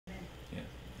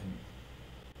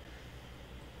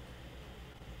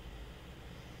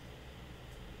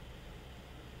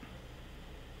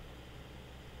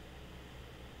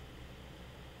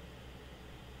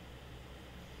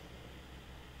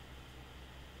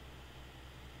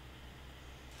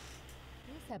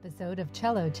Episode of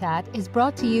Cello Chat is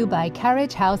brought to you by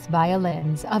Carriage House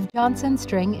Violins of Johnson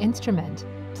String Instrument.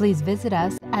 Please visit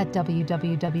us at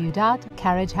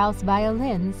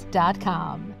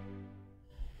www.carriagehouseviolins.com.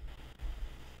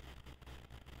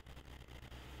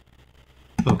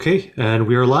 Okay, and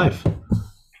we are live.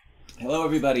 Hello,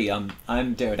 everybody. I'm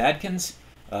Darrett Adkins,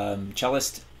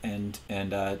 cellist and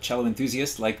cello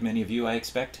enthusiast, like many of you, I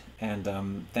expect.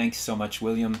 And thanks so much,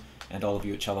 William, and all of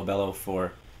you at Cello Bello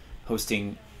for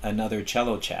hosting another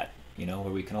cello chat.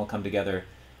 Where we can all come together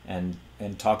and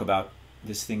talk about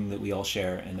this thing that we all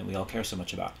share and that we all care so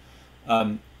much about.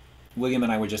 William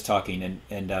and I were just talking,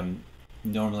 and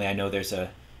normally I know there's a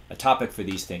topic for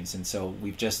these things, and so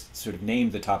we've just sort of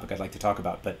named the topic I'd like to talk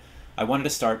about. But I wanted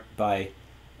to start by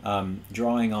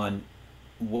drawing on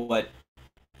what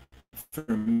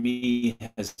for me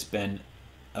has been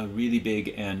a really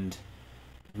big and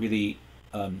really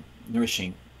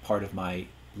nourishing part of my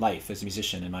life as a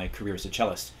musician and my career as a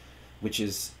cellist, which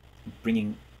is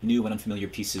bringing new and unfamiliar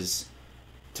pieces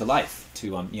to life,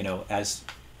 to as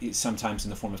sometimes in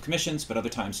the form of commissions, but other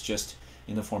times just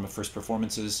in the form of first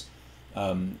performances,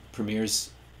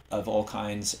 premieres of all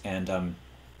kinds, and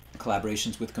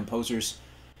collaborations with composers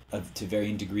to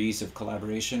varying degrees of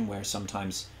collaboration, where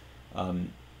sometimes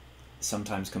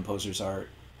composers are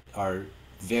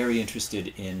very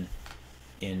interested in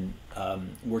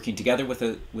working together with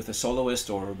a soloist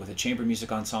or with a chamber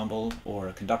music ensemble or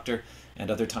a conductor,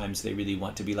 and other times they really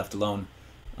want to be left alone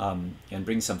and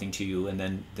bring something to you, and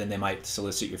then they might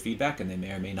solicit your feedback, and they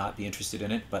may or may not be interested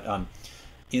in it. But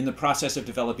in the process of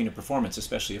developing a performance,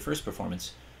 especially a first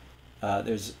performance,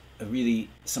 there's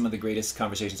some of the greatest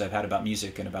conversations I've had about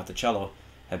music and about the cello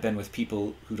have been with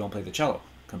people who don't play the cello,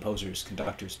 composers,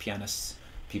 conductors, pianists,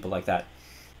 people like that.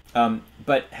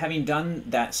 But having done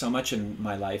that so much in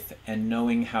my life, and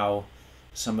knowing how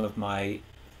some of my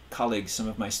colleagues, some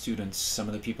of my students, some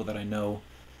of the people that I know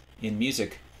in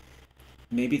music,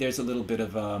 maybe there's a little bit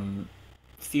of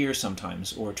fear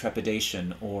sometimes, or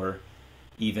trepidation, or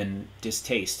even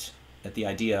distaste at the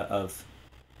idea of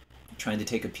trying to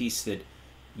take a piece that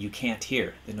you can't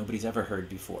hear, that nobody's ever heard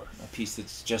before, a piece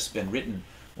that's just been written,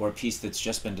 or a piece that's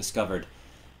just been discovered,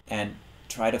 and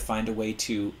try to find a way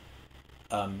to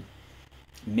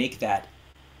make that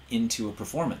into a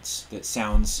performance that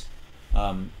sounds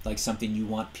like something you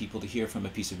want people to hear from a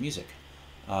piece of music.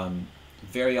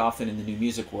 Very often in the new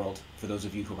music world, for those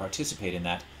of you who participate in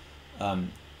that,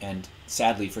 and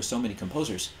sadly for so many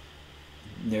composers,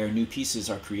 their new pieces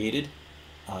are created.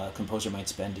 A composer might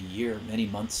spend a year, many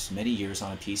months, many years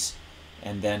on a piece,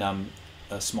 and then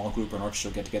a small group or an orchestra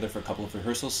will get together for a couple of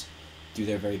rehearsals, do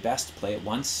their very best, play it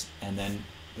once, and then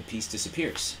the piece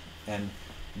disappears. And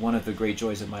one of the great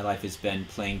joys of my life has been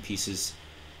playing pieces,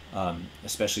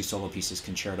 especially solo pieces,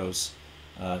 concertos,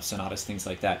 sonatas, things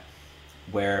like that,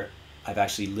 where I've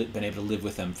actually been able to live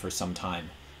with them for some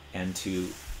time, and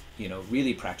to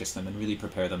really practice them and really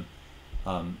prepare them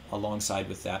alongside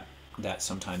with that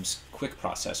sometimes quick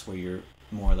process where you're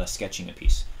more or less sketching a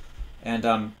piece. And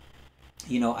I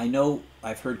know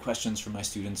I've heard questions from my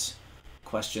students,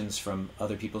 questions from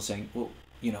other people saying, well,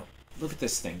 look at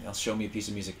this thing, they'll show me a piece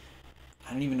of music,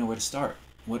 I don't even know where to start.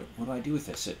 What do I do with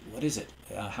this? What is it?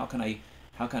 How can I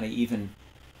even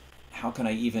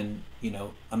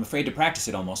I'm afraid to practice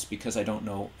it almost, because I don't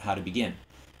know how to begin.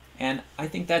 And I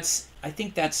think that's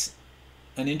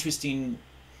an interesting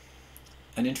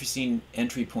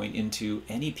entry point into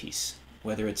any piece,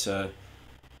 whether it's a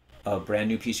brand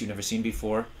new piece you've never seen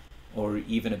before, or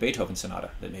even a Beethoven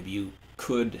sonata that maybe you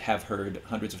could have heard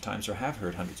hundreds of times or have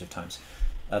heard hundreds of times.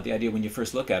 The idea when you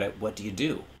first look at it, what do you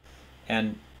do?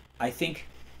 And I think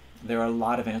there are a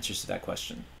lot of answers to that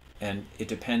question, and it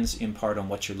depends in part on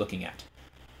what you're looking at.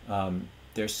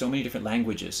 There's so many different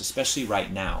languages, especially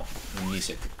right now in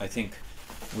music. I think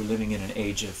we're living in an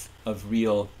age of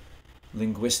real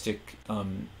linguistic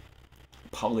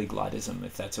polyglotism,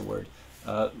 if that's a word.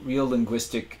 Real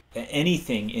linguistic,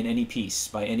 anything in any piece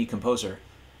by any composer.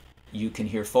 You can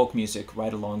hear folk music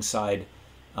right alongside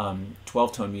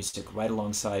 12-tone music, right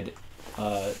alongside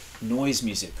noise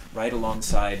music, right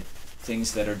alongside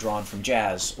things that are drawn from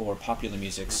jazz or popular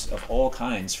musics of all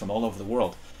kinds from all over the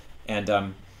world.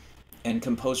 And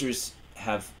composers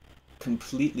have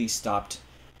completely stopped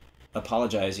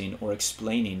apologizing or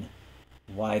explaining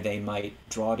why they might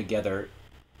draw together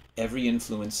every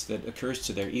influence that occurs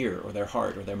to their ear or their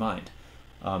heart or their mind.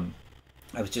 I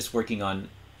was just working on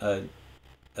a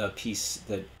piece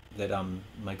that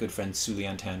my good friend Sue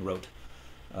Liantan wrote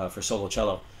for solo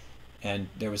cello, and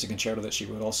there was a concerto that she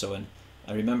wrote also. And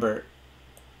I remember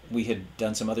we had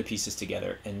done some other pieces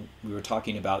together, and we were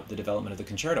talking about the development of the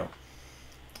concerto.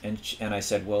 and I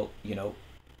said, well, you know,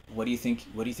 what do you think?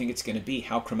 What do you think it's going to be?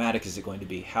 How chromatic is it going to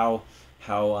be? How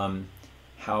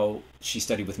she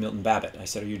studied with Milton Babbitt. I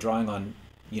said, are you drawing on,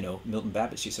 you know, Milton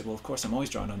Babbitt? She said, well, of course I'm always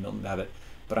drawing on Milton Babbitt,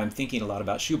 but I'm thinking a lot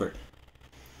about Schubert.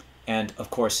 And of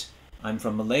course, I'm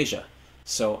from Malaysia,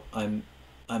 so I'm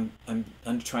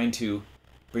trying to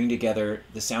bring together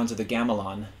the sounds of the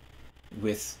gamelan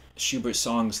with Schubert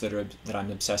songs that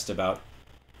I'm obsessed about,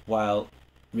 while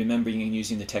remembering and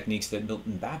using the techniques that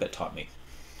Milton Babbitt taught me.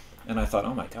 And I thought,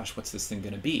 oh my gosh, what's this thing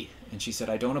going to be? And she said,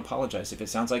 I don't apologize if it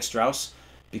sounds like Strauss,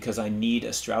 because I need a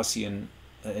Straussian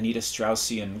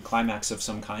climax of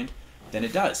some kind, then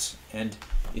it does. And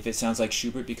if it sounds like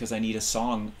Schubert because I need a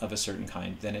song of a certain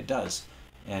kind, then it does.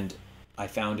 And I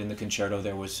found in the concerto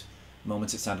there was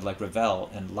moments that sounded like Ravel,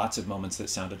 and lots of moments that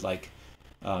sounded like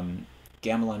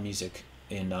gamelan music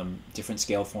in different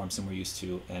scale forms than we're used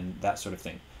to, and that sort of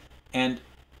thing. And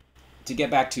to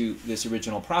get back to this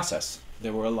original process,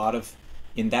 there were a lot of,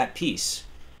 in that piece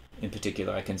in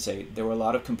particular, I can say, there were a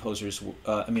lot of composers,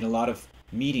 a lot of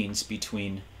meetings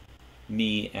between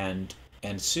me and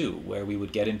Sue, where we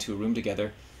would get into a room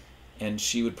together and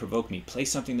she would provoke me, play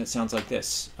something that sounds like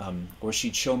this, or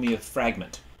she'd show me a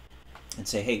fragment and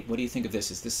say, hey, what do you think of this?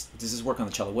 Does this work on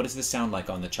the cello? What does this sound like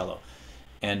on the cello?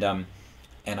 And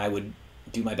I would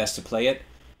do my best to play it,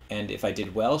 and if I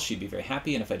did well, she'd be very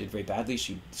happy, and if I did very badly,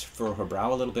 she'd furrow her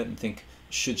brow a little bit and think,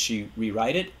 should she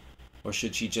rewrite it, or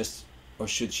should she just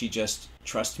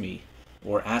trust me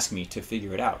or ask me to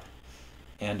figure it out?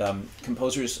 And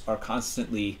composers are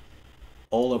constantly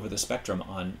all over the spectrum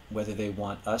on whether they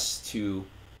want us to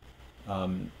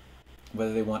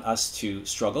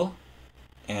struggle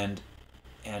and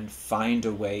find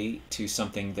a way to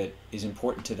something that is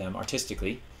important to them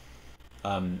artistically,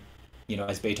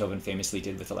 as Beethoven famously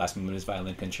did with the last movement of his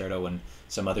violin concerto and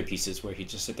some other pieces where he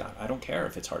just said, I don't care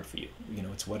if it's hard for you.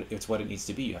 It's what it needs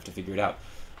to be. You have to figure it out.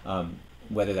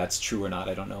 Whether that's true or not,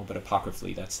 I don't know, but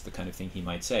apocryphally, that's the kind of thing he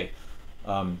might say.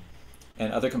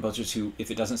 And other composers who,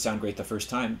 if it doesn't sound great the first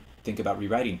time, think about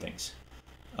rewriting things.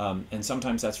 And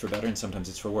sometimes that's for better and sometimes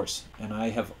it's for worse. And I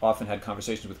have often had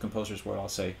conversations with composers where I'll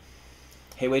say,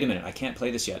 hey, wait a minute, I can't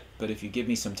play this yet, but if you give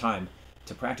me some time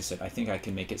to practice it, I think I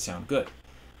can make it sound good.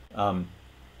 And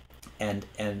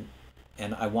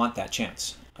I want that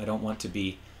chance. I don't want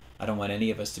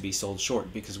any of us to be sold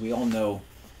short, because we all know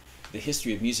the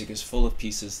history of music is full of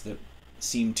pieces that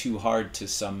seem too hard to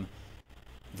some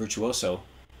virtuoso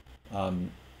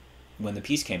when the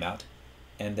piece came out,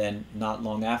 and then not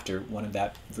long after, one of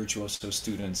that virtuoso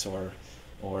students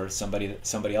or somebody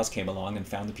else came along and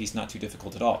found the piece not too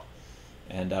difficult at all.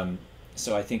 And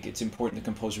so I think it's important that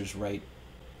composers write,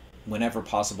 whenever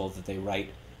possible, that they write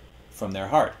from their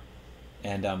heart,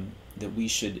 and that we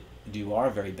should do our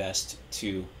very best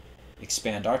to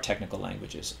expand our technical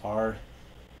languages,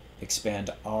 expand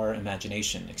our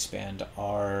imagination, expand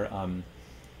our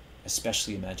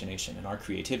especially imagination and our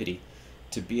creativity,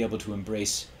 to be able to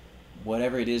embrace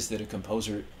whatever it is that a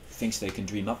composer thinks they can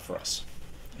dream up for us.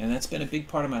 And that's been a big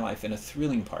part of my life, and a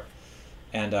thrilling part.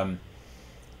 And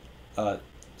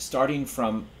starting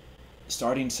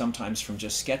sometimes from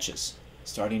just sketches,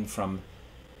 starting from,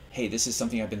 hey, this is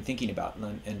something I've been thinking about,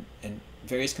 and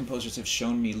various composers have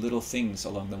shown me little things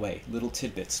along the way, little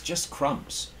tidbits, just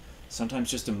crumbs,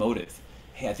 sometimes just a motive.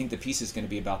 Hey, I think the piece is going to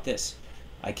be about this.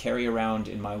 I carry around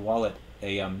in my wallet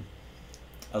a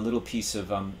little piece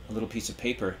of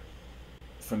paper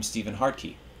from Stephen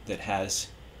Hartke that has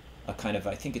a kind of,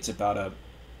 I think it's about a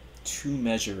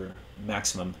 2-measure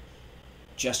maximum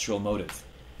gestural motive,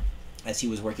 as he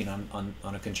was working on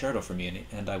a concerto for me,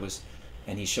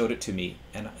 and he showed it to me,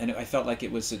 and I felt like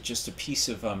it was just a piece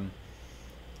of a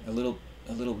little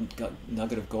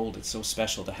nugget of gold. It's so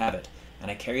special to have it,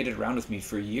 and I carried it around with me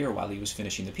for a year while he was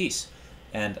finishing the piece.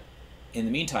 And in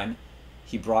the meantime,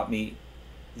 he brought me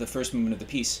the first movement of the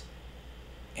piece,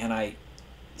 and I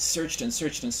searched and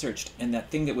searched and searched, and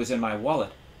that thing that was in my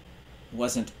wallet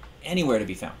wasn't anywhere to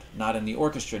be found, not in the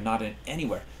orchestra, not in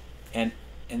anywhere. And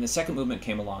the second movement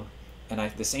came along,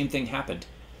 and the same thing happened.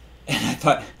 And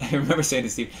I remember saying to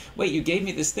Steve, wait, you gave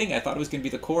me this thing, I thought it was going to be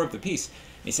the core of the piece.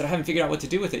 And he said, I haven't figured out what to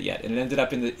do with it yet. And it ended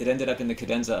up in the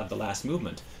cadenza of the last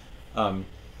movement, and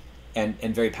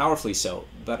very powerfully so.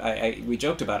 But we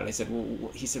joked about it. I said,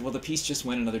 he said, well, the piece just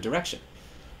went another direction.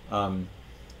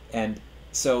 And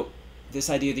so this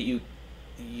idea that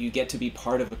you get to be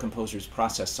part of a composer's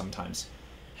process sometimes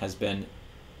has been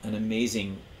an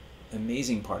amazing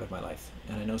part of my life.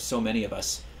 And I know so many of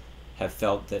us have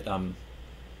felt that,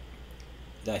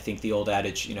 I think the old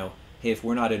adage, hey, if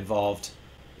we're not involved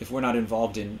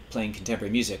in playing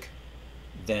contemporary music,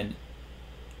 then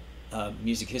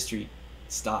music history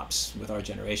stops with our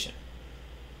generation,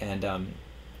 and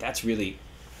that's really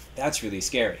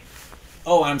scary.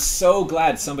 Oh, I'm so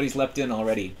glad somebody's leapt in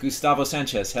already. Gustavo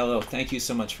Sanchez, hello. Thank you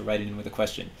so much for writing in with a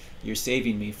question. You're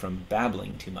saving me from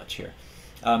babbling too much here.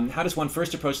 How does one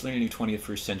first approach learning new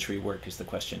 21st century work is the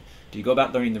question. Do you go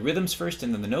about learning the rhythms first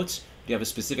and then the notes? Do you have a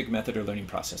specific method or learning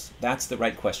process? That's the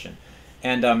right question.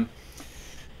 And,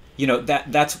 you know,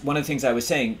 that's one of the things I was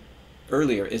saying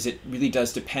earlier, is it really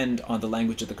does depend on the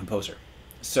language of the composer.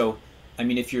 So, I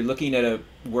mean, if you're looking at a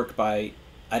work by,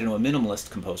 I don't know, a minimalist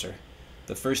composer,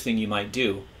 the first thing you might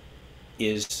do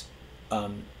is,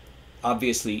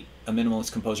 obviously, a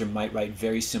minimalist composer might write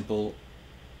very simple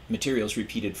materials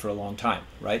repeated for a long time,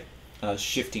 right?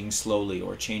 Shifting slowly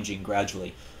or changing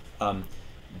gradually.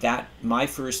 That my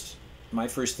first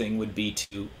thing would be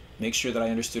to make sure that I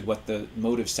understood what the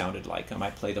motives sounded like. I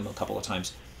might play them a couple of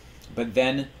times, but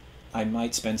then I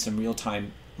might spend some real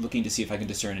time looking to see if I can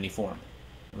discern any form,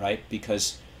 right?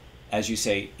 Because, as you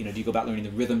say, you know, do you go about learning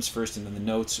the rhythms first and then the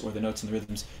notes, or the notes and the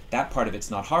rhythms? That part of it's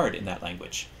not hard in that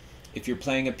language. If you're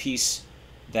playing a piece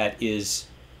that is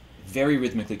very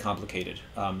rhythmically complicated,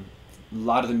 a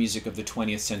lot of the music of the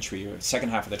 20th century, or second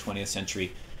half of the 20th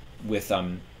century, with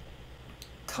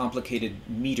complicated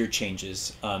meter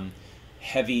changes,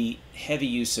 heavy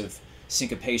use of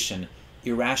syncopation,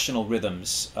 irrational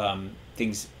rhythms,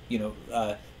 things, you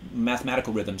know,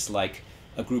 mathematical rhythms like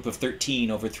a group of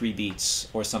 13 over 3 beats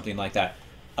or something like that.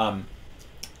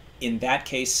 In that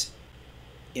case,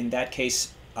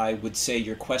 I would say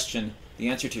the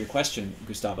answer to your question,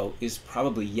 Gustavo, is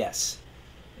probably yes.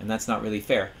 And that's not really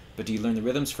fair. But do you learn the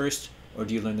rhythms first, or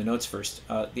do you learn the notes first?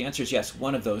 The answer is yes,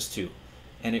 one of those two.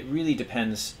 And it really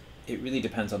depends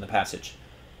on the passage.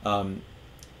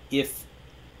 If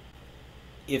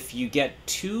you get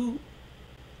too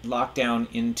locked down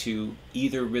into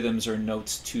either rhythms or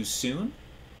notes too soon,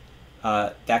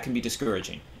 that can be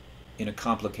discouraging in a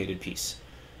complicated piece.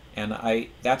 And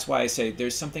that's why I say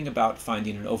there's something about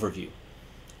finding an overview.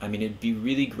 I mean, it'd be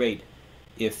really great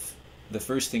if the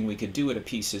first thing we could do at a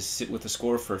piece is sit with the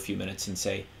score for a few minutes and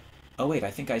say, oh wait,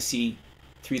 I think I see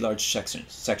 3 large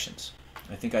sections.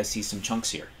 I think I see some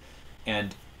chunks here.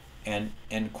 And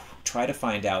try to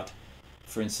find out,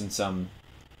 for instance,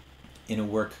 in a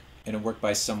work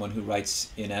by someone who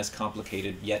writes in as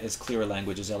complicated yet as clear a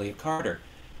language as Elliott Carter,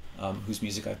 whose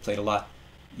music I've played a lot,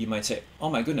 you might say,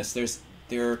 oh my goodness,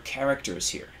 there are characters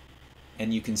here,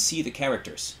 and you can see the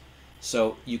characters.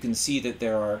 So you can see that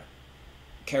there are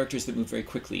characters that move very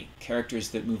quickly, characters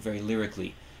that move very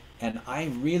lyrically, and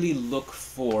I really look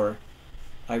for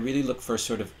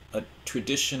sort of a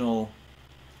traditional.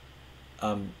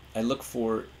 I look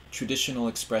for traditional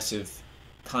expressive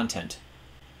content,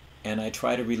 and I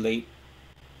try to relate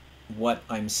what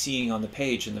I'm seeing on the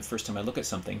page and the first time I look at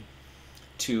something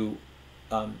to,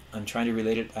 I'm trying to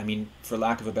relate it, I mean, for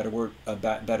lack of a better word,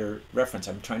 better reference,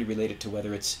 I'm trying to relate it to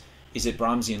whether is it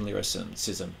Brahmsian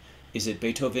lyricism? Is it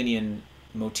Beethovenian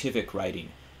motivic writing?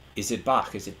 Is it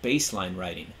Bach? Is it bass line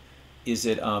writing? Is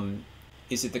it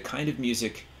the kind of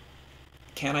music,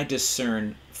 can I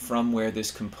discern from where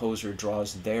this composer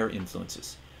draws their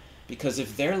influences? Because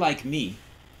if they're like me,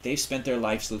 they've spent their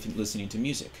lives listening to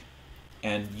music.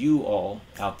 And you all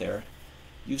out there,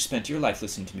 you've spent your life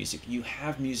listening to music. You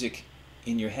have music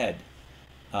in your head.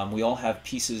 We all have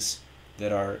pieces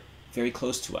that are very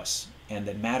close to us and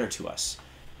that matter to us.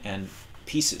 And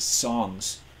pieces,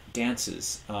 songs,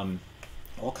 dances,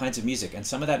 all kinds of music. And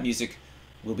some of that music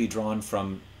will be drawn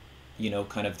from, you know,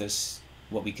 kind of this,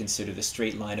 what we consider the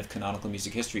straight line of canonical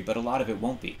music history, but a lot of it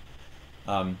won't be.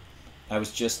 I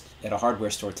was just at a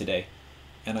hardware store today,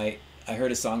 and I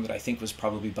heard a song that I think was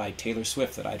probably by Taylor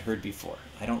Swift that I'd heard before.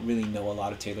 I don't really know a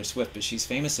lot of Taylor Swift, but she's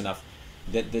famous enough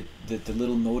that the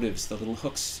little motives, the little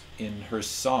hooks in her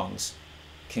songs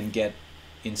can get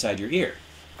inside your ear.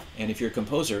 And if you're a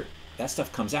composer, that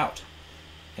stuff comes out.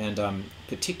 And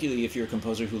particularly if you're a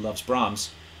composer who loves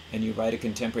Brahms and you write a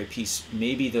contemporary piece,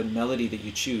 maybe the melody that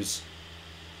you choose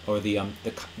or the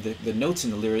notes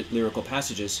in the lyrical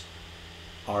passages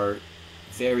are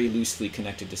very loosely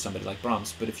connected to somebody like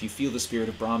Brahms. But if you feel the spirit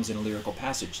of Brahms in a lyrical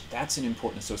passage, that's an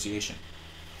important association.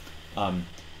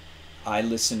 I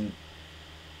listen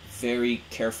very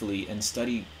carefully and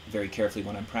study very carefully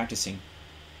when I'm practicing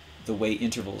the way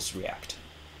intervals react.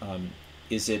 Are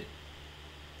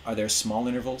there small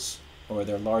intervals or are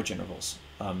there large intervals?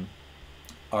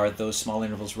 Are those small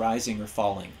intervals rising or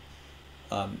falling?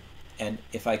 And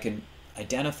if I can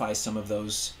identify some of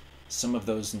those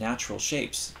natural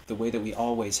shapes, the way that we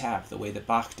always have, the way that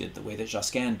Bach did, the way that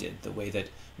Josquin did, the way that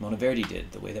Monteverdi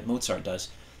did, the way that Mozart does,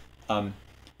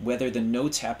 whether the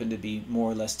notes happen to be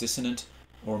more or less dissonant,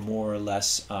 or more or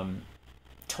less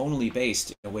tonally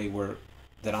based in a way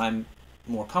that I'm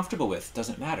more comfortable with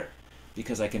doesn't matter,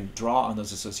 because I can draw on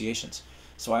those associations.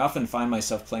 So I often find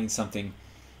myself playing something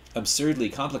absurdly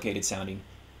complicated sounding,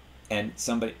 and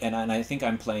I think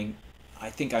I'm playing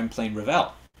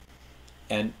Ravel,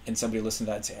 and somebody will listen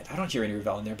to that and say, I don't hear any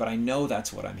Ravel in there, but I know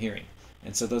that's what I'm hearing.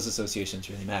 And so those associations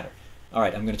really matter. All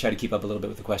right, I'm going to try to keep up a little bit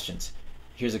with the questions.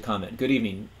 Here's a comment. Good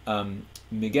evening,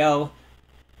 Miguel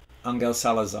Angel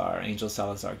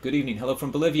Salazar. Good evening. Hello from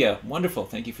Bolivia. Wonderful.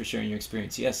 Thank you for sharing your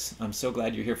experience. Yes, I'm so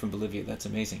glad you're here from Bolivia. That's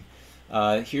amazing.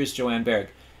 Here's Joanne Berg.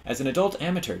 As an adult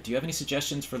amateur, do you have any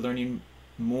suggestions for learning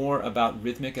more about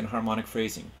rhythmic and harmonic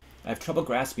phrasing? I have trouble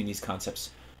grasping these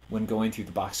concepts when going through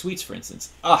the Bach suites, for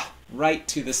instance. Right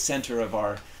to the center of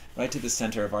our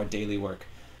daily work.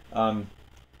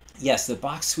 Yes, the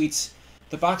Bach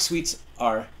suites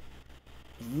are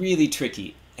really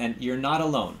tricky, and you're not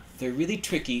alone. They're really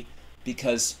tricky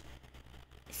because,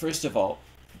 first of all,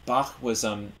 Bach was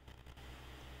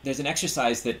there's an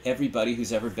exercise that everybody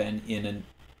who's ever been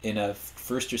in a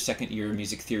first or second year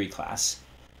music theory class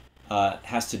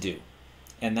has to do,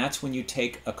 and that's when you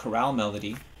take a chorale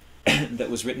melody that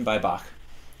was written by Bach,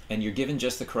 and you're given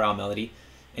just the chorale melody,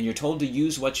 and you're told to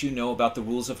use what you know about the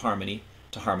rules of harmony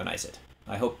to harmonize it.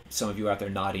 I hope some of you out there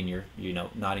nodding your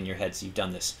heads. You've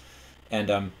done this,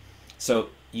 and so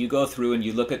you go through and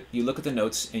you look at the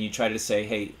notes and you try to say,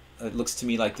 hey, it looks to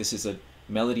me like this is a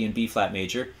melody in B flat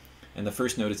major, and the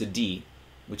first note is a D,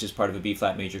 which is part of a B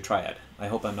flat major triad. I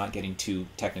hope I'm not getting too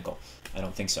technical. I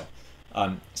don't think so.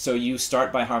 So you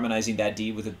start by harmonizing that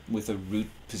D with a root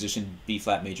position B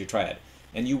flat major triad,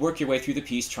 and you work your way through the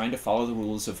piece trying to follow the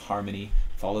rules of harmony,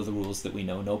 follow the rules that we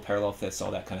know, no parallel fifths,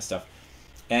 all that kind of stuff.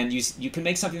 And you can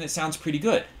make something that sounds pretty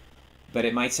good, but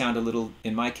it might sound a little,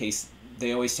 in my case,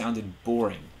 they always sounded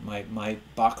boring. My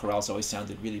Bach chorales always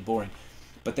sounded really boring,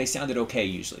 but they sounded okay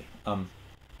usually.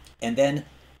 And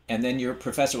then your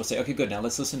professor will say, okay, good, now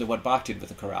let's listen to what Bach did with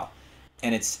the chorale.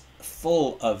 And it's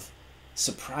full of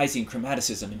surprising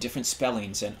chromaticism and different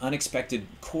spellings and unexpected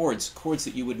chords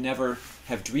that you would never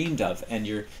have dreamed of, and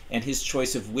his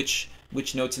choice of which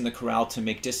notes in the chorale to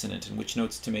make dissonant and which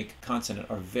notes to make consonant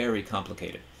are very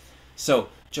complicated. So,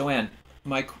 Joanne,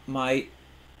 my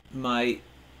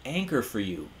anchor for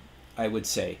you, I would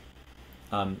say,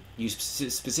 you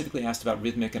specifically asked about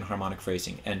rhythmic and harmonic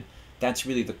phrasing, and that's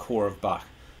really the core of Bach.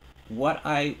 What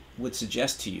I would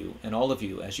suggest to you, and all of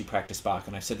you as you practice Bach,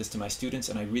 and I've said this to my students,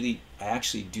 and I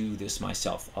actually do this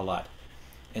myself a lot,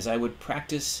 is I would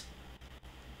practice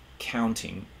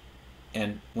counting.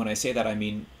 And when I say that, I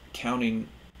mean counting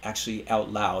actually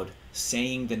out loud,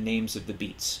 saying the names of the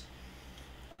beats.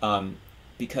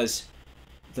 Because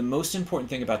the most important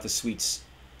thing about the suites,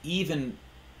 even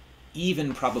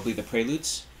probably the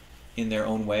preludes in their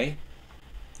own way,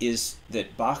 is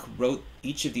that Bach wrote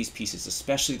each of these pieces,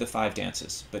 especially the 5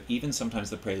 dances, but even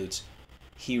sometimes the preludes,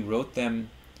 he wrote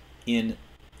them in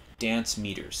dance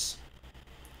meters.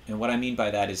 And what I mean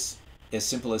by that is as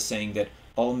simple as saying that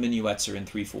all minuets are in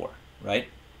 3/4, right?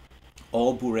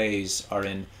 All bourrées are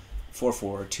in 4/4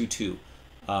 or 2/2.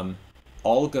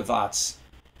 All gavottes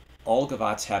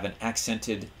have an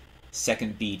accented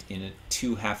second beat in a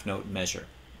 2 half-note measure.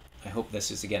 I hope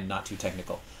this is, again, not too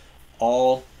technical.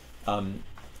 All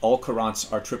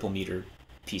courants are triple meter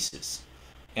pieces,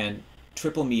 and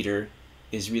triple meter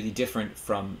is really different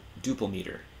from duple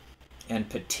meter, and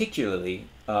particularly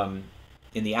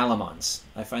in the allemands.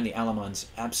 I find the allemands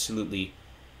absolutely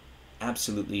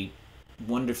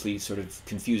wonderfully sort of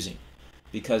confusing,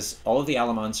 because all of the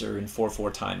allemands are in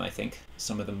 4/4 time. I think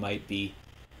some of them might be,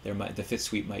 the 5th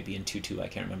suite might be in 2/2. I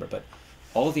can't remember, but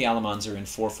all of the allemands are in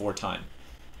 4/4 time,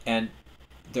 and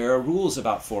there are rules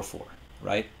about 4/4,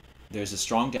 right? There's a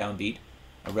strong downbeat,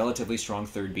 a relatively strong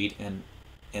third beat, and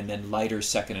then lighter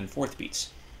second and fourth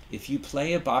beats. If you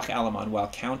play a Bach allemande while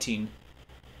counting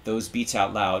those beats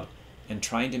out loud and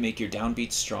trying to make your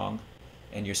downbeats strong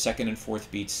and your second and fourth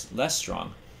beats less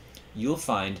strong, you'll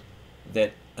find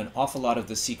that an awful lot of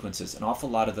the sequences, an awful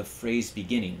lot of the phrase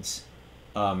beginnings,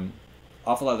 and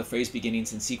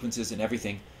sequences and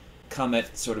everything come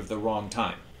at sort of the wrong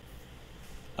time.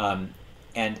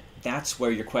 And that's where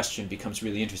your question becomes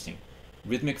really interesting.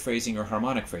 Rhythmic phrasing or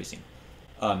harmonic phrasing.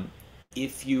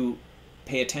 If you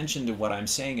pay attention to what I'm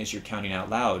saying as you're counting out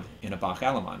loud in a Bach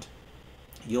allemande,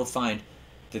 you'll find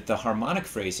that the harmonic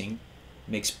phrasing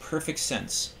makes perfect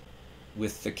sense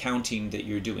with the counting that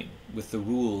you're doing, with the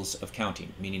rules of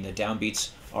counting, meaning the downbeats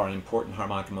are on important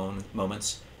harmonic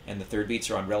moments, and the third beats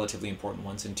are on relatively important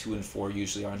ones, and 2 and 4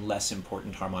 usually are on less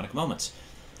important harmonic moments.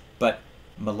 But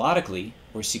melodically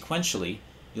or sequentially,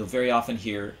 you'll very often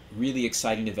hear really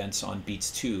exciting events on beats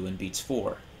 2 and beats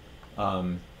 4.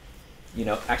 You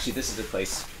know, actually, this is a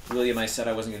place, William, I said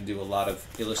I wasn't going to do a lot of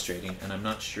illustrating, and I'm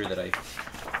not sure that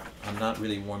I'm not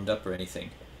really warmed up or anything.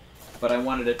 But I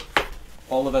wanted to,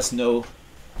 all of us know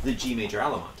the G major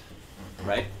Allemande,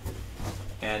 right?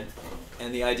 And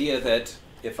the idea that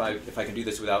if I can do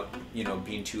this without, you know,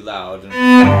 being too loud, and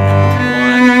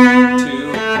 1,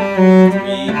 2,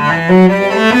 3, 4,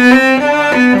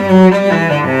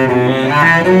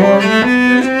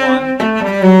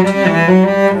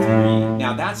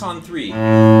 now that's on 3.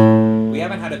 We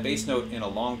haven't had a bass note in a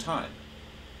long time,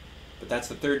 but that's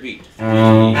the third beat. 3,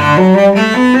 1,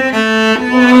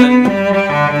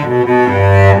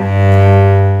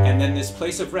 and then this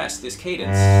place of rest, this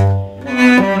cadence. 1,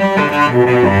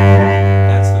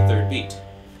 that's the third beat,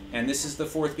 and this is the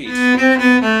fourth beat.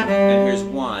 And here's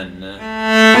 1, 3.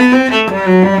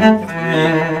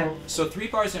 So 3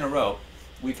 bars in a row,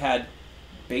 we've had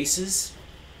basses,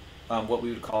 what we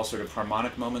would call sort of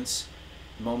harmonic moments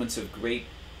of great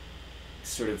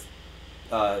sort of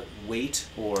weight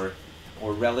or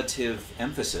relative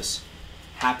emphasis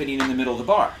happening in the middle of the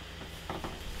bar.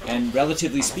 And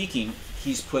relatively speaking,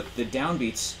 he's put the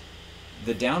downbeats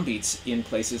in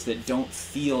places that don't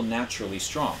feel naturally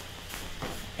strong.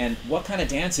 And what kind of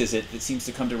dance is it that seems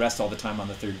to come to rest all the time on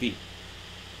the third beat?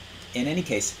 In any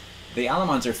case, the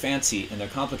Allemands are fancy and they're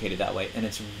complicated that way, and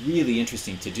it's really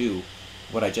interesting to do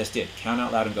what I just did. Count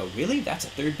out loud and go, really? That's a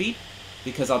third beat?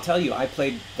 Because I'll tell you, I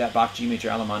played that Bach G major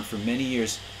Allemande for many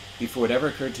years before it ever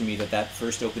occurred to me that that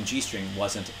first open G string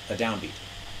wasn't a downbeat.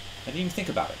 I didn't even think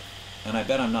about it. And I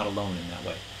bet I'm not alone in that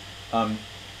way.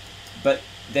 But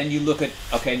then you look at,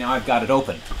 okay, now I've got it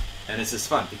open. And this is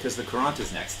fun because the courant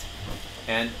is next.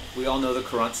 And we all know the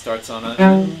courant starts on a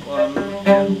 1, 1, 2, 3,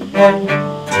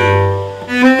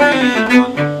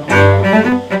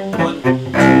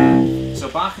 1, 1. So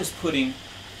Bach is putting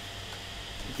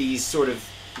these sort of,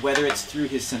 whether it's through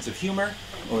his sense of humor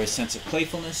or his sense of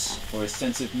playfulness or his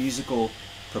sense of musical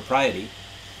propriety,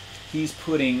 he's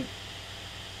putting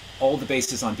all the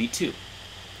basses on beat 2.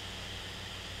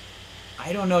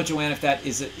 I don't know, Joanne, if that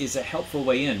is a helpful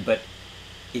way in, but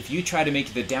if you try to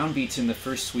make the downbeats in the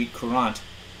first suite courant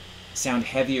sound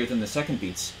heavier than the second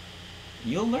beats,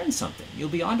 you'll learn something. You'll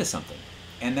be onto something.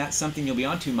 And that something you'll be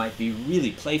onto might be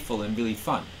really playful and really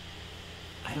fun.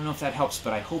 I don't know if that helps,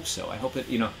 but I hope so. I hope that,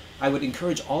 you know, I would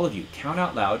encourage all of you, count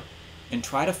out loud and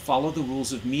try to follow the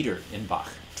rules of meter in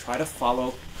Bach. Try to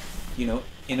follow, you know,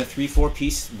 in a 3/4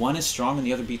 piece, one is strong and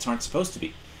the other beats aren't supposed to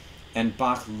be. And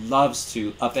Bach loves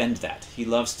to upend that. He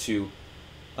loves to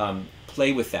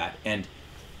play with that, and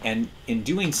in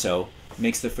doing so,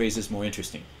 makes the phrases more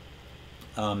interesting.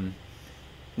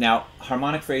 Now,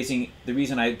 harmonic phrasing, the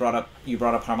reason you brought up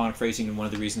harmonic phrasing, and one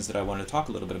of the reasons that I wanted to talk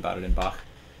a little bit about it in Bach,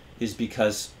 is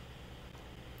because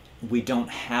we don't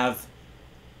have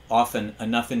often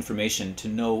enough information to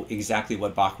know exactly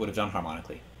what Bach would have done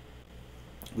harmonically.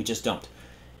 We just don't.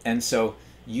 And so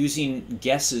using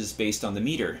guesses based on the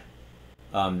meter,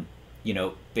 you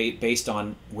know, based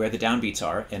on where the downbeats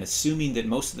are, and assuming that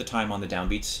most of the time on the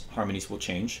downbeats harmonies will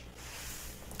change,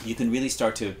 you can really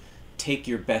start to take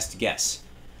your best guess.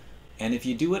 And if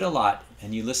you do it a lot,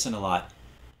 and you listen a lot,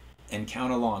 and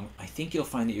count along, I think you'll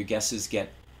find that your guesses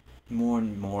get more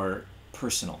and more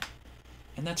personal.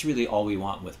 And that's really all we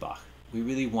want with Bach. We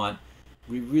really want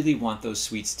those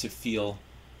suites to feel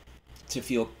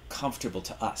comfortable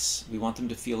to us. We want them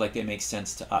to feel like they make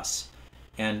sense to us.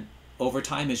 And over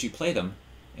time, as you play them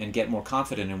and get more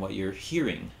confident in what you're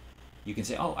hearing, you can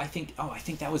say, I think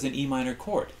that was an E minor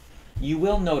chord. You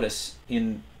will notice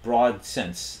in a broad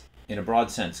sense,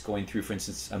 going through, for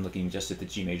instance, I'm looking just at the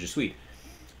G major suite,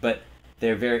 but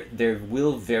there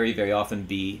will very, very often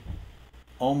be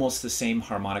almost the same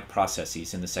harmonic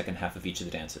processes in the second half of each of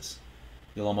the dances.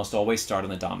 You'll almost always start on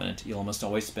the dominant. You'll almost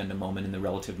always spend a moment in the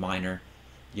relative minor.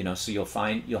 You know, so you'll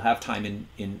have time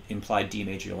in implied D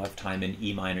major, you'll have time in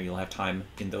E minor, you'll have time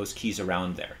in those keys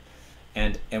around there.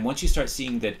 And once you start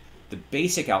seeing that the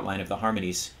basic outline of the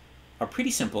harmonies are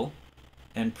pretty simple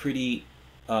and pretty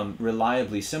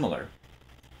reliably similar,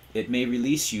 it may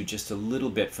release you just a little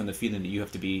bit from the feeling that you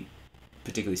have to be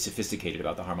particularly sophisticated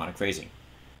about the harmonic phrasing.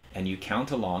 And you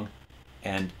count along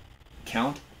and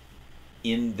count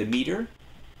in the meter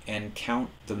and count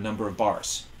the number of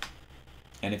bars.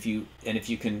 And if you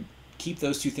can keep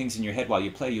those two things in your head while you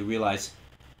play, you realize,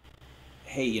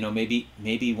 hey, you know,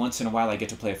 maybe once in a while I get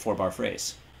to play a 4-bar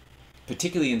phrase,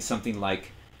 particularly in something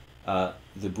like the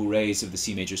bourrées of the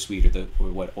C major suite,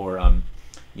 or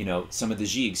you know, some of the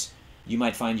gigs. You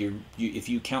might find if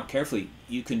you count carefully,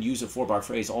 you can use a 4-bar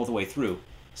phrase all the way through,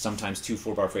 sometimes 2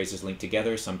 4-bar phrases linked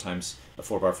together, sometimes a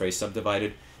 4-bar phrase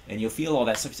subdivided, and you'll feel all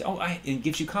that stuff. You say, it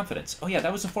gives you confidence. Oh yeah,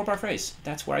 that was a 4-bar phrase.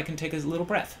 That's where I can take a little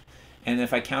breath. And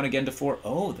if I count again to 4,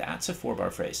 oh, that's a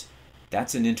 4-bar phrase.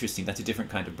 That's a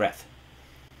different kind of breath.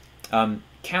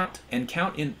 Count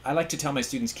in, I like to tell my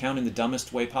students, count in the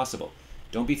dumbest way possible.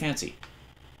 Don't be fancy.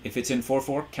 If it's in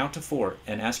 4/4, count to 4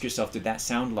 and ask yourself, did that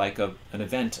sound like an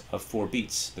event of 4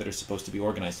 beats that are supposed to be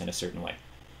organized in a certain way?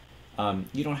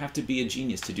 You don't have to be a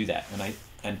genius to do that,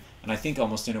 and I think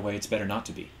almost in a way it's better not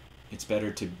to be. It's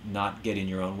better to not get in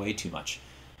your own way too much,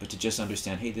 but to just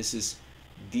understand, hey,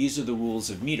 these are the rules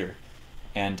of meter,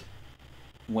 and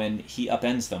when he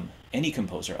upends them, any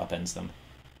composer upends them,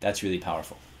 that's really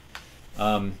powerful.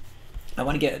 I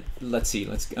want to get, I'm going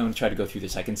to try to go through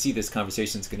this. I can see this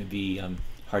conversation is going to be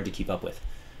hard to keep up with.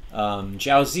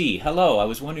 Jiao Zi, hello. I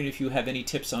was wondering if you have any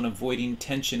tips on avoiding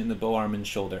tension in the bow arm and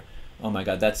shoulder. Oh my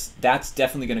God, that's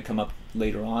definitely going to come up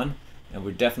later on, and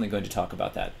we're definitely going to talk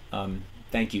about that.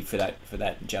 Thank you for that,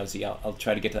 Jiao Zi. I'll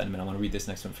try to get to that in a minute. I want to read this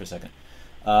next one for a second.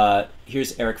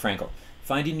 Here's Eric Frankel.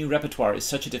 Finding new repertoire is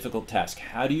such a difficult task.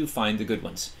 How do you find the good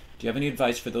ones? Do you have any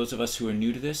advice for those of us who are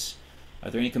new to this? Are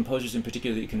there any composers in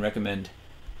particular that you can recommend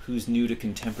who's new to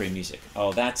contemporary music?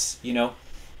 Oh, that's a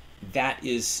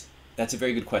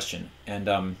very good question. And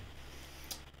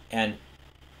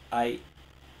I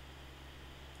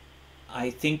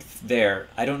think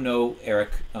I don't know,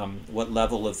 Eric, what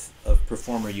level of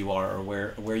performer you are or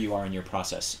where you are in your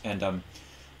process. And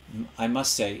I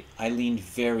must say, I leaned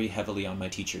very heavily on my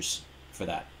teachers for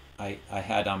that. I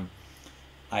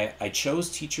chose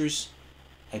teachers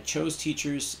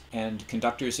and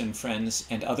conductors and friends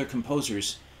and other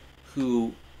composers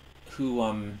who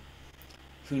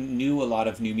knew a lot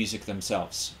of new music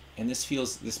themselves. And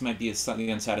this might be a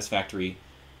slightly unsatisfactory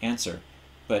answer,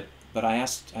 but I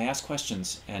asked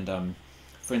questions. And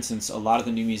for instance, a lot of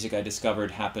the new music I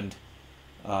discovered happened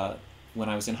when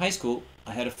I was in high school.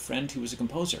 I had a friend who was a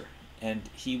composer, and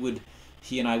he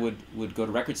and I would go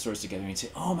to record stores together, and he'd say,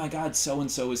 "Oh my God, so and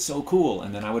so is so cool,"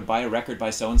 and then I would buy a record by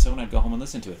so and so, and I'd go home and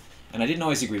listen to it. And I didn't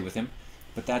always agree with him,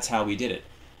 but that's how we did it.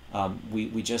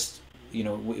 We just,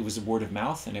 it was a word of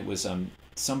mouth, and it was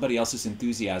somebody else's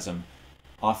enthusiasm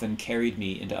often carried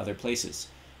me into other places.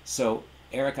 So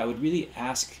Eric, I would really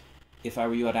ask, if I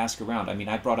were you, I'd ask around. I mean,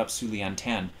 I brought up Su Lian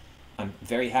Tan. I'm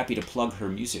very happy to plug her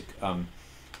music.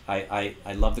 I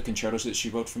love the concertos that she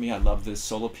wrote for me. I love the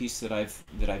solo piece that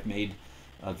I've made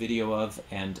a video of,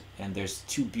 and there's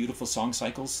 2 beautiful song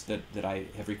cycles that I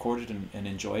have recorded and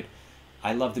enjoyed.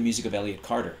 I love the music of Elliott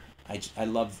Carter. I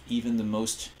love even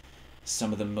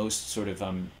some of the most sort of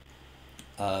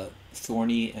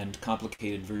thorny and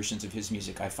complicated versions of his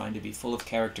music. I find to be full of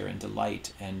character and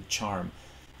delight and charm.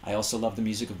 I also love the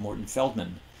music of Morton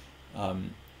Feldman.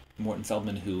 Morton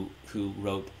Feldman, who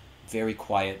wrote very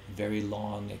quiet, very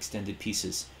long, extended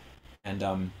pieces.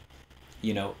 And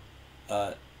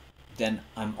then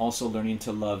I'm also learning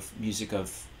to love music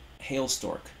of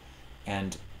Hailstork,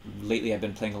 and lately I've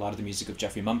been playing a lot of the music of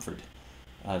Jeffrey Mumford.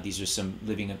 These are some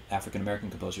living African-American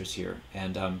composers here.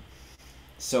 And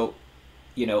so,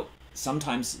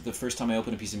 sometimes the first time I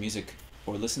open a piece of music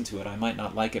or listen to it, I might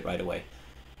not like it right away.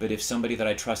 But if somebody that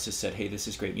I trust has said, "Hey, this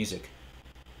is great music,"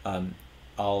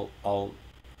 I'll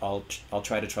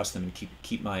try to trust them and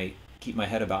keep my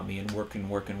head about me and work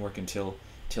until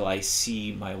I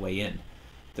see my way in.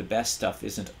 The best stuff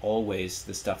isn't always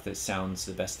the stuff that sounds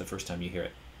the best the first time you hear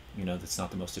it. That's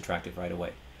not the most attractive right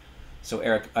away. So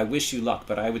Eric, I wish you luck,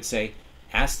 but I would say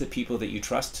ask the people that you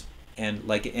trust, and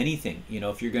like anything,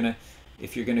 if you're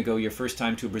gonna go your first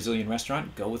time to a Brazilian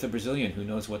restaurant, go with a Brazilian who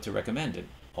knows what to recommend. And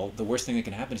the worst thing that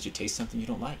can happen is you taste something you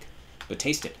don't like, but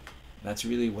taste it. That's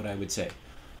really what I would say.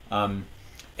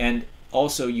 And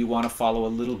also, you want to follow a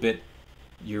little bit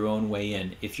your own way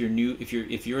in. If you're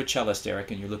a cellist,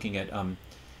 Eric, and you're looking at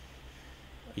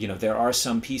there are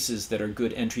some pieces that are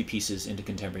good entry pieces into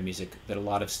contemporary music that a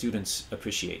lot of students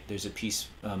appreciate. There's a piece,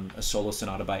 a solo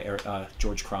sonata by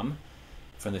George Crumb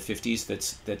from the 50s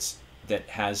that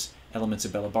has elements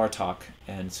of Bela Bartok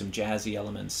and some jazzy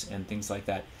elements and things like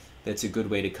that. That's a good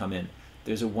way to come in.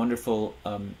 There's a wonderful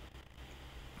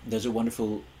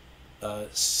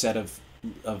set of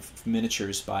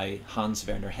miniatures by Hans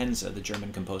Werner Henze, the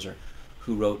German composer,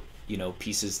 who wrote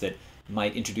pieces that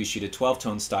might introduce you to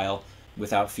 12-tone style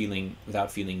without feeling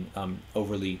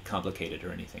overly complicated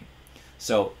or anything.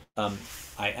 So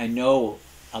I know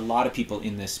a lot of people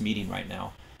in this meeting right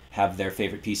now have their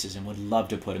favorite pieces and would love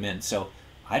to put them in. So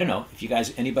I don't know, if you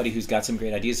guys, anybody who's got some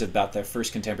great ideas about their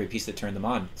first contemporary piece that turned them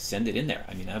on, send it in there.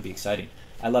 I mean, that'd be exciting.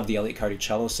 I love the Elliott Carter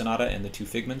cello sonata and the 2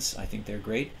 figments. I think they're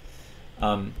great.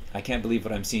 I can't believe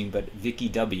what I'm seeing, but Vicky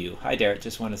W. Hi, Darrett.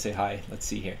 Just want to say hi. Let's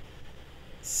see here.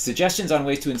 Suggestions on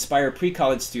ways to inspire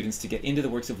pre-college students to get into the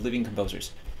works of living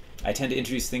composers. I tend to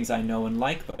introduce things I know and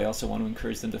like, but I also want to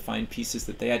encourage them to find pieces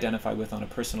that they identify with on a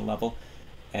personal level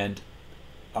and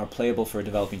are playable for a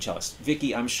developing cellist.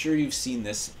 Vicky, I'm sure you've seen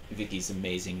this. Vicky's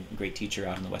amazing, great teacher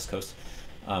out on the West Coast.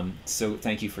 So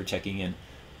thank you for checking in.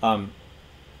 I'm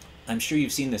sure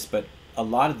you've seen this, but a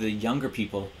lot of the younger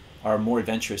people are more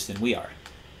adventurous than we are.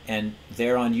 And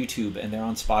they're on YouTube and they're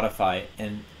on Spotify,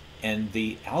 and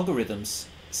the algorithms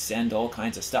send all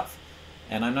kinds of stuff.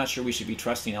 And I'm not sure we should be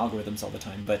trusting algorithms all the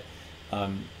time, but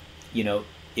you know,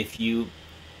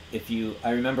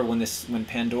 I remember when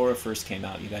Pandora first came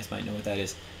out, you guys might know what that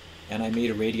is, and I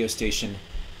made a radio station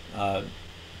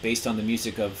based on the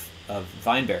music of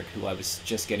Weinberg, who I was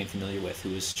just getting familiar with,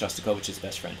 who was Shostakovich's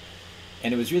best friend.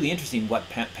 And it was really interesting what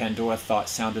Pandora thought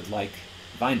sounded like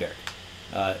Weinberg.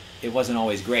 It wasn't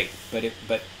always great,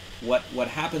 but what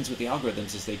happens with the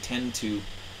algorithms is they tend to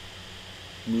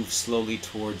move slowly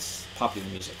towards popular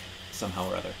music somehow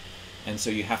or other, and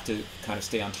so you have to kind of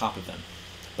stay on top of them.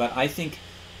 But I think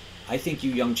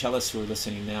you young cellists who are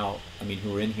listening now, I mean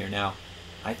who are in here now,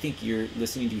 I think you're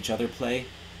listening to each other play.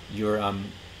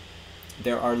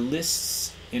 There are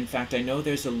lists. In fact, I know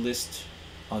there's a list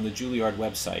on the Juilliard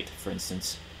website, for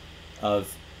instance,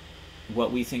 of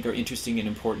what we think are interesting and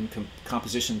important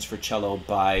compositions for cello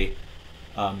by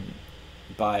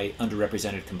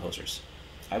underrepresented composers.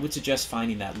 I would suggest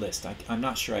finding that list. I'm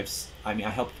not sure I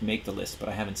helped make the list, but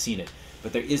I haven't seen it.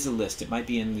 But there is a list. It might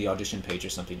be in the audition page or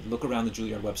something. Look around the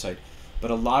Juilliard website.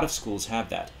 But a lot of schools have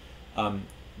that.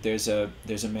 There's a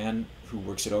man who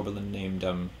works at Oberlin named,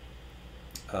 oh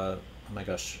my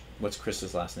gosh, what's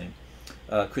Chris's last name?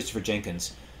 Christopher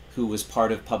Jenkins, who was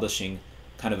part of publishing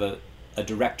kind of a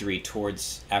directory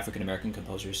towards African-American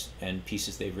composers and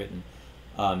pieces they've written.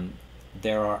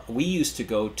 We used to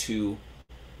go to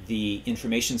the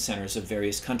information centers of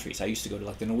various countries. I used to go to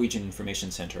like the Norwegian Information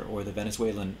Center or the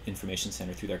Venezuelan Information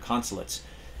Center through their consulates,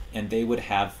 and they would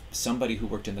have somebody who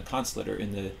worked in the consulate or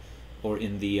in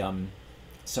the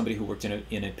somebody who worked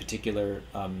in a particular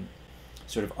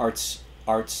sort of arts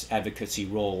advocacy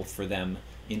role for them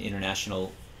in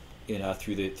international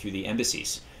through the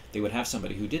embassies. They would have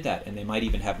somebody who did that, and they might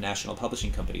even have national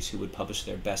publishing companies who would publish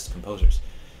their best composers.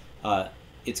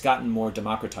 It's gotten more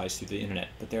democratized through the internet,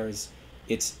 but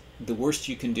it's the worst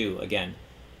you can do, again,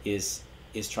 is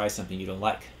try something you don't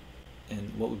like.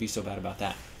 And what would be so bad about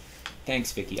that?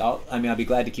 Thanks, Vicky. I'll be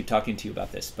glad to keep talking to you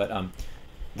about this, but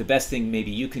the best thing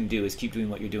maybe you can do is keep doing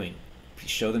what you're doing.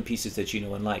 Show them pieces that you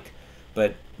know and like.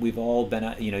 But we've all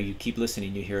been, you keep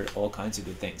listening, you hear all kinds of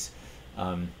good things.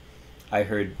 I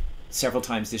heard several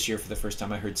times this year, for the first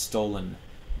time, I heard Stolen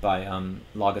by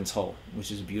Loggins Hull,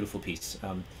 which is a beautiful piece.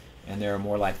 And there are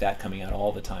more like that coming out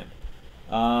all the time.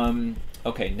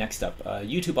 Okay, next up,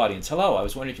 YouTube audience. Hello, I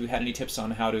was wondering if you had any tips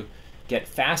on how to get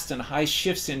fast and high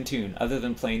shifts in tune, other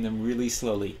than playing them really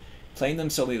slowly. Playing them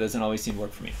slowly doesn't always seem to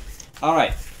work for me. All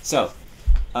right, so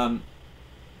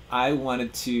I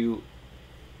wanted to.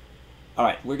 All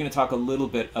right, we're going to talk a little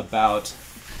bit then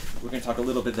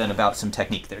about some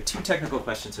technique. There are two technical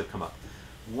questions that have come up.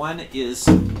 One is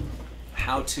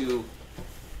how to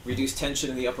reduce tension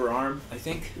in the upper arm, I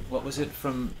think. What was it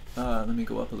from, let me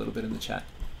go up a little bit in the chat.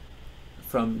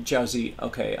 From Jiaozi,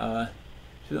 okay.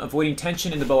 Avoiding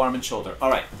tension in the bow arm and shoulder.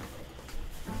 All right.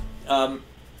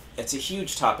 It's a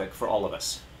huge topic for all of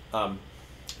us.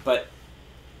 But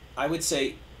I would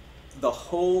say the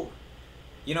whole,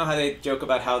 you know how they joke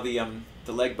about how the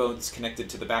leg bone's connected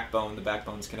to the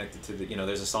backbone's connected to the,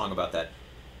 there's a song about that.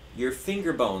 Your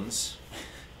finger bones,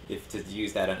 if to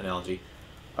use that analogy,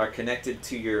 are connected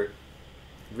to your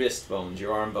wrist bones,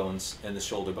 your arm bones, and the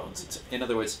shoulder bones. In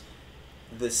other words,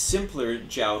 the simpler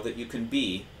jiao that you can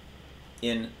be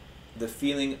in the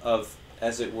feeling of,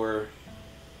 as it were,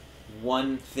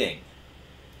 one thing,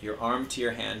 your arm to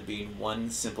your hand being one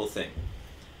simple thing.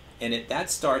 And that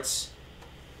starts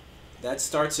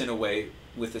in a way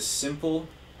with a simple,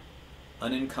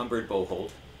 unencumbered bow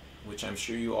hold, which I'm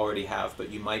sure you already have, but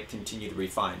you might continue to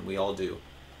refine. We all do.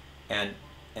 And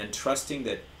trusting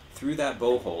that through that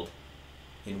bow hold,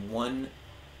 in one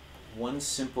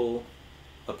simple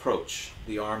approach,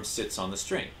 the arm sits on the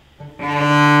string.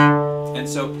 And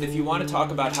so if you want to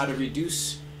talk about how to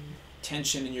reduce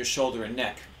tension in your shoulder and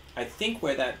neck, I think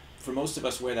for most of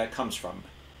us, where that comes from,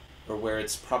 or where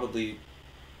it's probably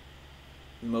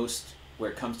where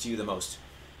it comes to you the most,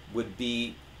 would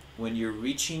be when you're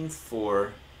reaching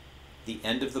for the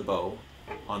end of the bow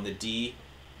on the D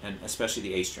and especially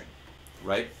the A string,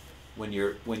 right? When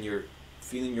you're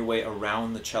feeling your way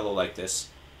around the cello like this,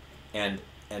 And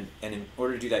in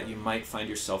order to do that, you might find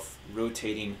yourself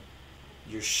rotating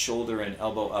your shoulder and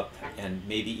elbow up, and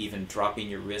maybe even dropping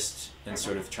your wrist and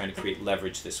sort of trying to create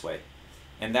leverage this way.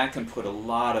 And that can put a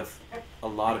lot of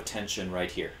tension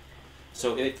right here.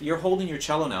 So if you're holding your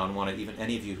cello now and want to, even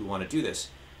any of you who want to do this,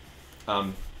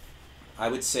 I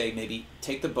would say maybe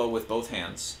take the bow with both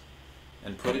hands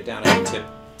and put it down at the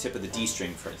tip of the D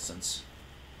string, for instance,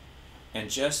 and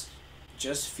just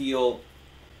feel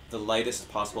the lightest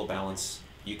possible balance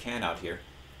you can out here,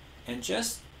 and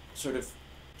just sort of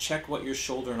check what your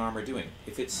shoulder and arm are doing.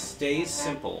 If it stays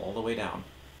simple all the way down,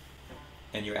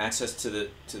 and your access to the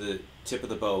tip of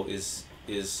the bow is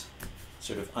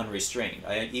sort of unrestrained.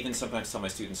 I even sometimes tell my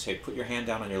students, hey, put your hand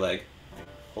down on your leg,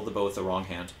 hold the bow with the wrong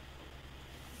hand,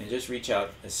 and just reach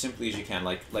out as simply as you can,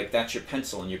 like that's your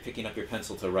pencil and you're picking up your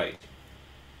pencil to write.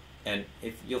 And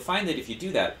you'll find that if you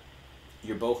do that,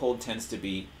 your bow hold tends to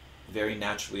be very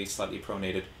naturally slightly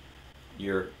pronated.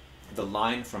 The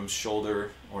line from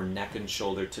shoulder or neck and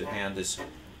shoulder to hand is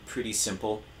pretty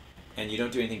simple, and you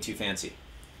don't do anything too fancy.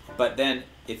 But then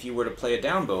if you were to play a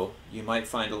down bow, you might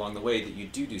find along the way that you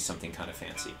do something kind of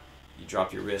fancy. You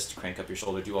drop your wrist, crank up your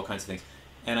shoulder, do all kinds of things.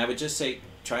 And I would just say,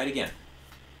 try it again.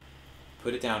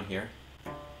 Put it down here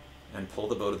and pull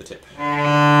the bow to the tip.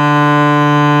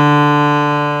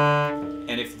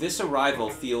 And if this arrival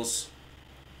feels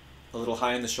a little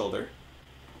high in the shoulder,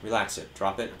 relax it,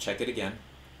 drop it, check it again,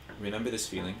 remember this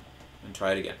feeling, and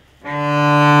try it again.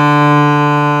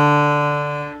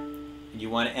 You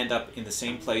want to end up in the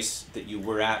same place that you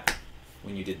were at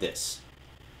when you did this.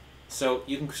 So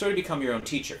you can sort of become your own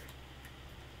teacher.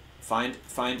 Find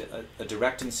a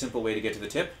direct and simple way to get to the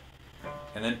tip,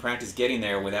 and then practice getting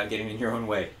there without getting in your own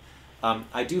way.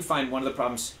 I do find one of the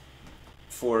problems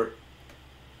for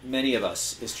many of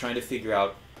us is trying to figure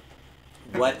out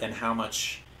what and how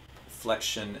much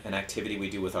flexion and activity we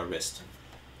do with our wrist.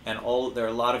 And there are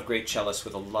a lot of great cellists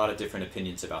with a lot of different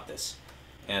opinions about this.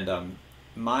 And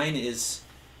my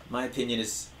opinion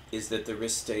is that the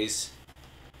wrist stays,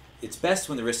 it's best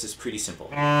when the wrist is pretty simple.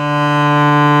 You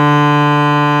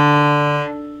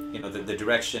know, the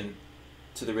direction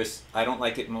to the wrist, I don't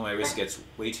like it when my wrist gets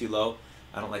way too low.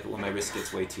 I don't like it when my wrist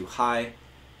gets way too high.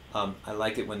 I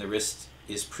like it when the wrist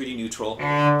is pretty neutral.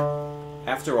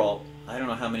 After all, I don't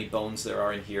know how many bones there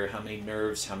are in here, how many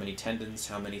nerves, how many tendons,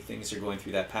 how many things are going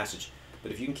through that passage.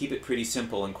 But if you can keep it pretty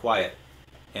simple and quiet,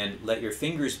 and let your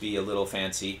fingers be a little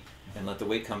fancy, and let the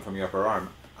weight come from your upper arm,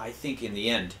 I think in the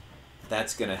end,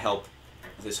 that's going to help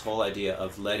this whole idea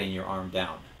of letting your arm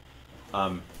down.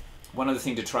 One other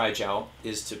thing to try, Zhao,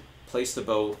 is to place the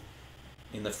bow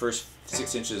in the first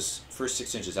 6 inches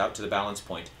out to the balance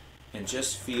point, and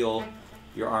just feel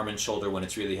your arm and shoulder when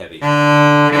it's really heavy. You know,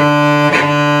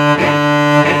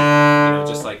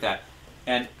 just like that.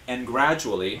 And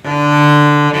gradually taking,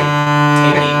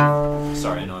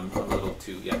 sorry, I know I'm a little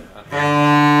too,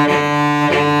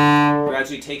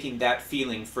 gradually taking that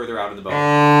feeling further out of the bow.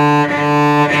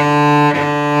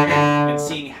 And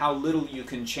seeing how little you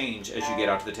can change as you get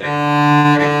out to the tip.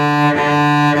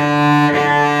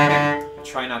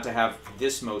 Try not to have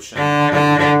this motion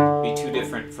be too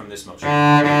different from this motion.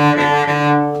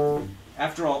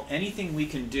 After all, anything that we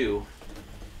can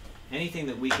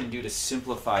do to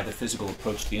simplify the physical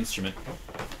approach to the instrument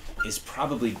is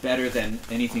probably better than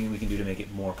anything we can do to make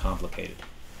it more complicated,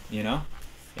 you know,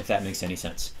 if that makes any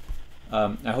sense.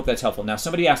 I hope that's helpful. Now,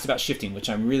 somebody asked about shifting, which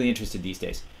I'm really interested these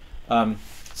days.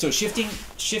 So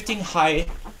shifting high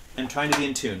and trying to be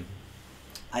in tune.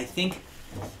 I think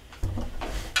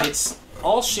it's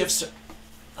all shifts.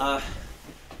 Let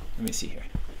me see here.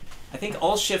 I think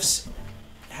all shifts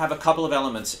have a couple of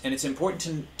elements, and it's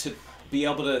important to be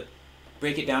able to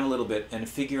break it down a little bit and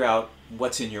figure out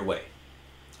what's in your way.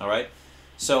 All right?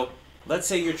 So let's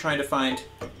say you're trying to find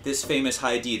this famous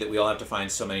high D that we all have to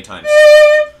find so many times.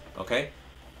 Okay?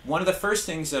 One of the first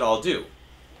things that I'll do,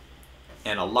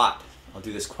 and I'll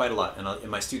do this quite a lot,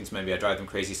 and my students, maybe I drive them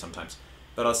crazy sometimes,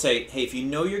 but I'll say, hey, if you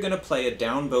know you're going to play a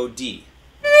down bow D,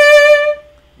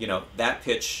 you know, that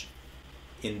pitch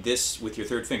in this with your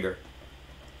third finger,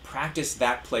 practice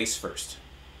that place first.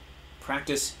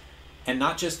 Practice, and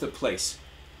not just the place,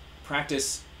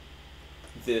 practice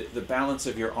the balance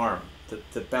of your arm,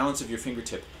 the balance of your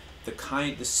fingertip, the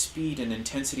speed and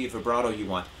intensity of vibrato you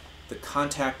want, the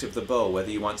contact of the bow,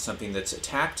 whether you want something that's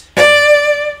attacked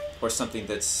or something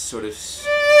that's sort of,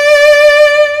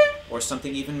 or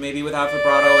something even maybe without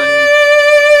vibrato, and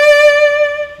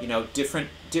you know,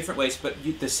 different ways, but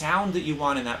the sound that you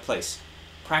want in that place,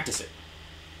 practice it.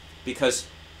 Because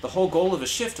the whole goal of a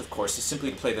shift, of course, is simply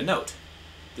to play the note.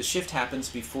 The shift happens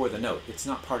before the note. It's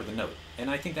not part of the note. And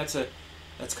I think that's a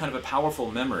That's kind of a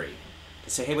powerful memory to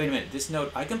say, hey, wait a minute, this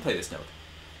note, I can play this note.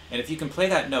 And if you can play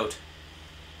that note,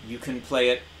 you can play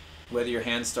it whether your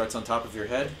hand starts on top of your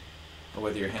head or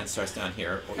whether your hand starts down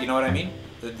here. Or, you know what I mean?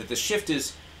 The shift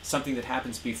is something that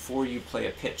happens before you play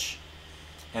a pitch.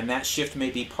 And that shift may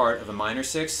be part of a minor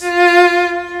sixth.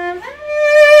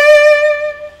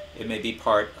 It may be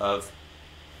part of,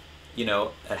 you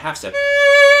know, a half step.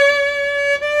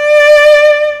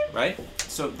 Right?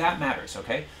 So that matters,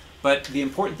 okay? But the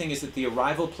important thing is that the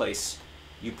arrival place,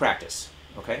 you practice,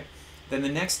 okay? Then the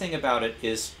next thing about it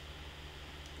is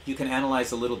you can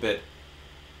analyze a little bit,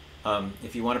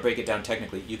 if you want to break it down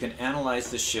technically, you can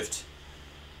analyze the shift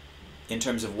in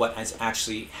terms of what is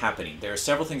actually happening. There are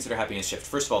several things that are happening in shift.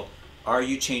 First of all, are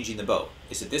you changing the bow?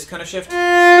 Is it this kind of shift?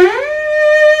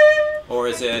 Or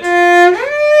is it,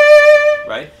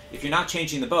 right? If you're not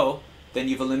changing the bow, then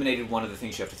you've eliminated one of the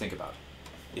things you have to think about.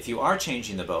 If you are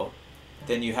changing the bow,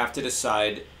 then you have to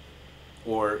decide,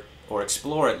 or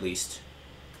explore at least,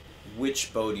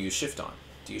 which bow do you shift on?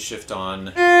 Do you shift on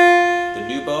the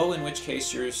new bow, in which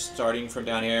case you're starting from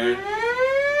down here?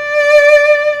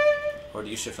 Or do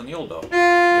you shift on the old bow, which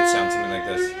sounds something like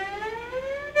this?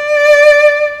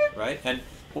 Right? And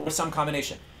or some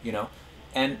combination, you know?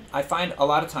 And I find a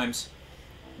lot of times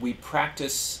we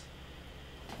practice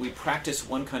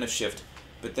one kind of shift,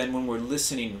 but then when we're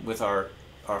listening with our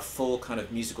full kind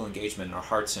of musical engagement in our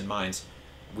hearts and minds,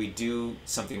 we do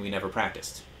something we never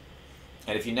practiced.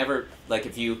 And if you never, like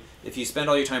if you spend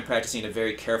all your time practicing a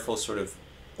very careful sort of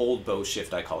old bow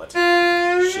shift, I call it,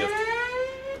 shift,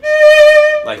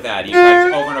 like that, you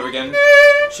practice over and over again,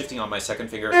 shifting on my second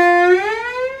finger,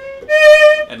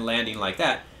 and landing like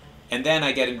that, and then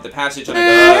I get into the passage and I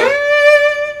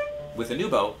go, with a new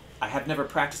bow, I have never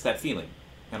practiced that feeling,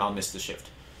 and I'll miss the shift.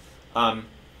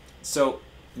 So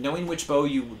knowing which bow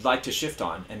you would like to shift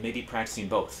on, and maybe practicing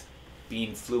both,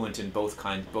 being fluent in both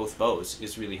bows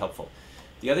is really helpful.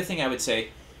 The other thing I would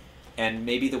say, and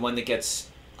maybe the one that gets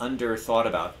under thought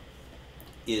about,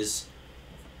 is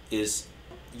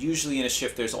usually in a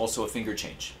shift there's also a finger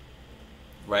change,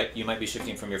 right? You might be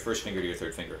shifting from your first finger to your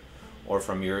third finger, or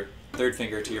from your third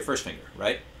finger to your first finger,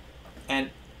 right?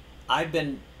 And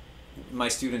my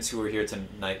students who are here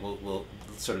tonight will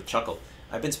sort of chuckle.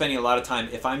 I've been spending a lot of time,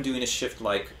 if I'm doing a shift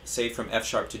like, say, from F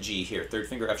sharp to G here, third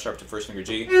finger F sharp to first finger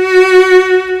G,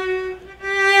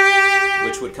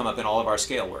 which would come up in all of our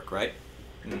scale work, right?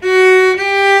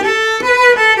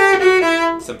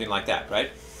 Something like that,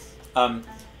 right?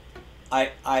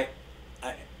 I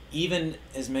even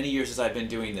as many years as I've been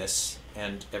doing this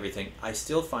and everything, I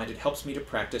still find it helps me to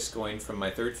practice going from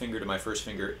my third finger to my first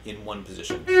finger in one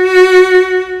position.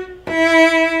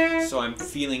 So I'm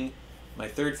feeling my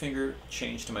third finger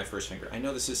change to my first finger. I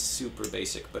know this is super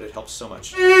basic, but it helps so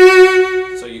much.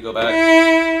 So you go back,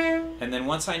 and then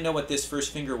once I know what this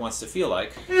first finger wants to feel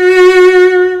like,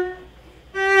 I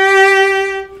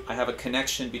have a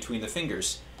connection between the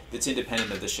fingers that's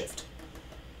independent of the shift.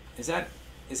 Is that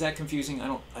confusing?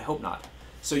 I hope not.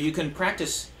 So you can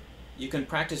practice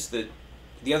the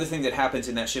other thing that happens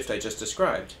in that shift I just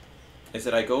described is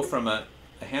that I go from a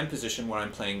hand position where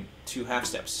I'm playing two half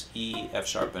steps, E, F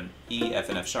sharp, and E, F,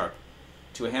 and F sharp,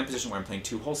 to a hand position where I'm playing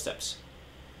two whole steps.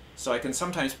 So I can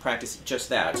sometimes practice just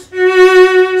that. So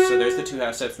there's the two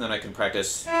half steps, and then I can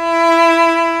practice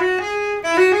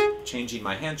changing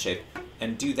my hand shape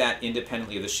and do that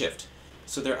independently of the shift.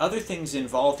 So there are other things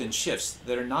involved in shifts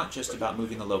that are not just about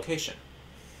moving the location.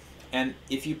 And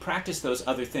if you practice those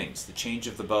other things, the change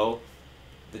of the bow,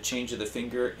 the change of the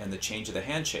finger, and the change of the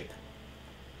hand shape,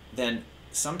 then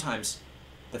sometimes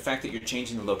the fact that you're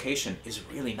changing the location is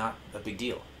really not a big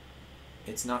deal.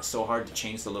 It's not so hard to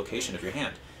change the location of your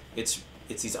hand. It's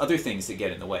these other things that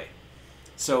get in the way.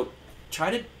 So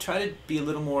try to be a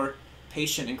little more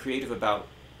patient and creative about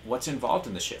what's involved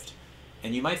in the shift.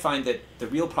 And you might find that the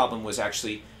real problem was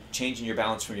actually changing your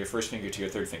balance from your first finger to your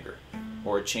third finger,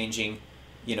 or changing,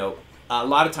 you know, a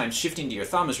lot of times shifting to your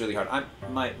thumb is really hard.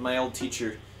 My old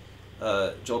teacher,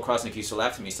 Joel Krosnick, used to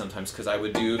laugh at me sometimes because I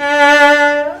would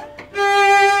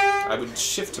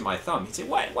shift to my thumb. He'd say,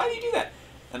 why do you do that?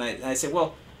 And I said,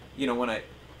 well, you know, when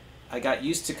I got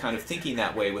used to kind of thinking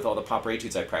that way with all the pop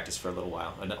etudes I practiced for a little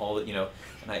while, and all that, you know,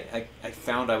 and I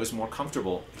found I was more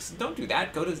comfortable. He said, don't do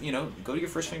that. Go to your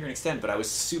first finger and extend. But I was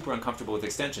super uncomfortable with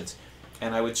extensions,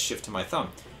 and I would shift to my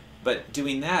thumb. But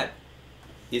doing that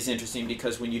is interesting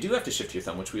because when you do have to shift your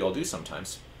thumb, which we all do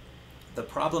sometimes, the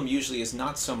problem usually is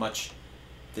not so much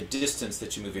the distance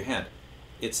that you move your hand.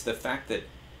 It's the fact that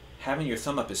having your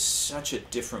thumb up is such a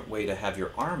different way to have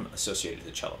your arm associated with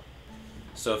the cello.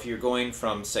 So if you're going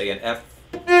from, say, an F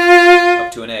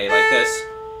up to an A like this,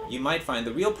 You might find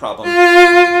the real problem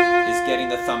is getting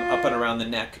the thumb up and around the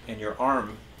neck and your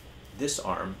arm, this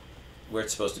arm, where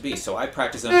it's supposed to be. So I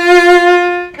practice them.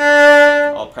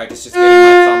 I'll practice just getting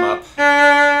my thumb up,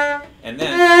 and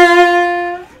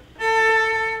then,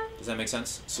 does that make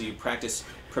sense? So you practice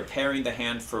preparing the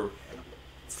hand for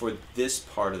this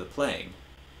part of the playing,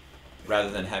 rather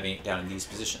than having it down in these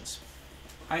positions.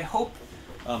 I hope,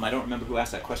 I don't remember who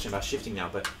asked that question about shifting now,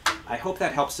 but I hope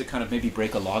that helps to kind of maybe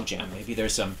break a logjam.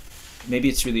 Maybe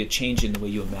it's really a change in the way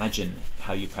you imagine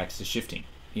how you practice the shifting,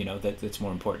 you know, that's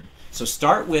more important. So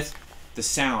start with the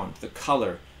sound, the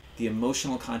color, the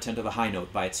emotional content of a high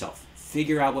note by itself.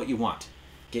 Figure out what you want.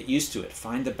 Get used to it.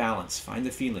 Find the balance. Find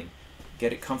the feeling.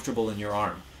 Get it comfortable in your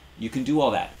arm. You can do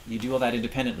all that. You do all that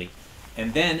independently.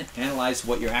 And then analyze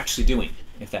what you're actually doing,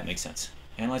 if that makes sense.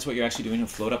 Analyze what you're actually doing and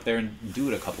float up there and do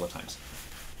it a couple of times.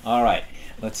 All right,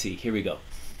 let's see. Here we go.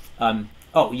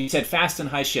 Oh, you said fast and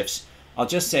high shifts. I'll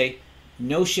just say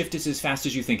no shift is as fast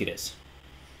as you think it is.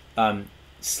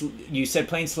 You said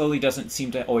playing slowly doesn't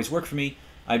seem to always work for me.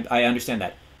 I understand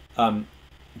that.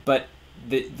 But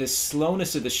the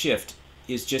slowness of the shift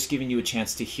is just giving you a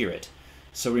chance to hear it.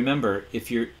 So remember,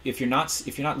 if you're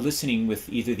not listening with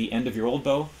either the end of your old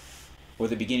bow or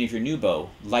the beginning of your new bow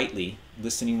lightly,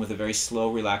 listening with a very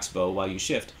slow, relaxed bow while you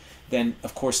shift, then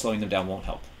of course slowing them down won't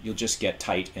help. You'll just get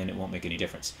tight and it won't make any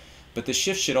difference. But the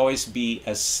shift should always be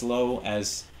as slow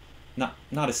as, not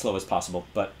as slow as possible,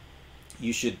 but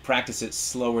you should practice it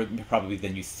slower probably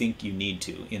than you think you need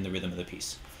to in the rhythm of the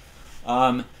piece.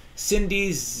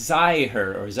 Cindy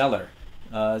Zeller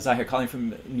calling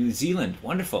from New Zealand.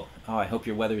 Wonderful. Oh, I hope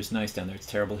your weather is nice down there. It's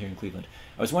terrible here in Cleveland.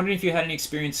 I was wondering if you had any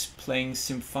experience playing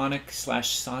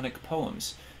symphonic/sonic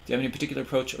poems. Do you have any particular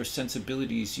approach or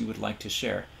sensibilities you would like to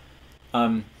share?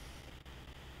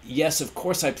 Yes, of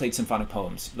course I played symphonic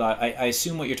poems. I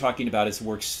assume what you're talking about is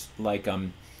works like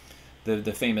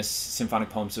the famous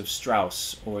symphonic poems of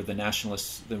Strauss or the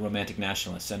Romantic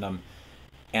Nationalists,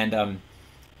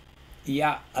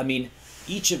 yeah, I mean,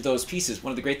 each of those pieces.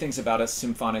 One of the great things about a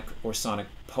symphonic or sonic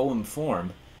poem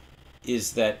form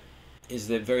is that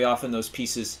very often those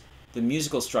pieces, the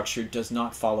musical structure does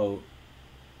not follow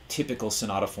typical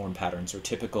sonata form patterns or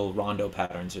typical rondo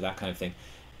patterns or that kind of thing,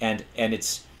 and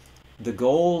it's the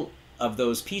goal of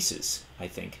those pieces, I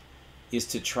think, is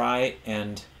to try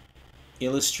and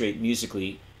illustrate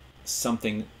musically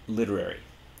something literary,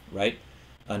 right?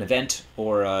 An event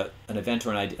or a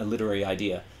literary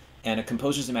idea, and a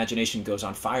composer's imagination goes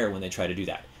on fire when they try to do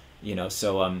that. You know,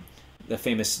 so the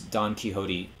famous Don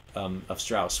Quixote of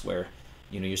Strauss, where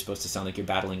you're supposed to sound like you're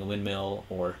battling a windmill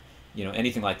or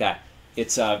anything like that.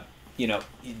 It's the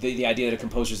idea that a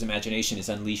composer's imagination is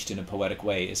unleashed in a poetic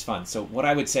way is fun. So what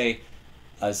I would say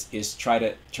is try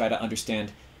to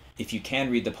understand, if you can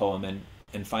read the poem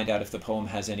and find out if the poem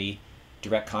has any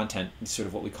direct content, sort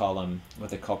of what they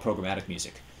call programmatic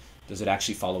music. Does it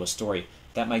actually follow a story?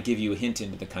 That might give you a hint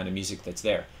into the kind of music that's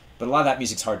there. But a lot of that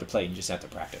music's hard to play. You just have to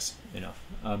practice.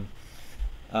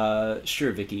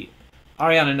 Sure, Vicky.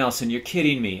 Ariana Nelson, you're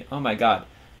kidding me. Oh my God.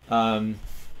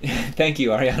 Thank you,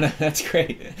 Ariana. That's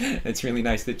great. It's really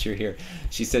nice that you're here.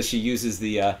 She says she uses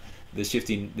the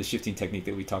shifting technique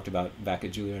that we talked about back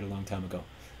at Juilliard a long time ago.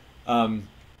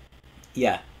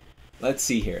 Yeah. Let's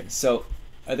see here. So,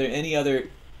 are there any other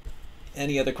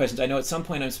questions? I know at some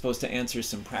point I'm supposed to answer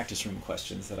some practice room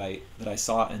questions that I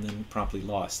saw and then promptly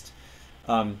lost.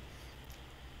 Oh,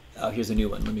 here's a new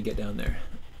one. Let me get down there.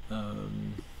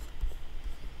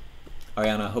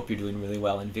 Ariana, I hope you're doing really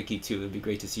well, and Vicky too. It would be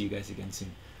great to see you guys again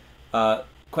soon.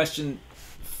 Question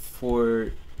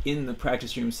for in the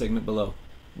practice room segment below.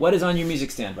 What is on your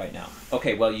music stand right now?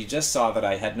 Okay, well, you just saw that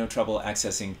I had no trouble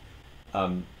accessing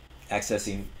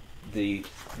the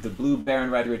blue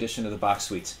Baron Rider edition of the Bach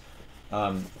suites.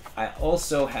 I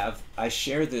also I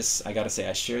share this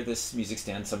music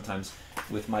stand sometimes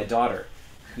with my daughter,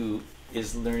 who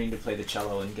is learning to play the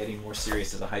cello and getting more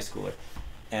serious as a high schooler.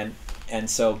 And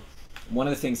so one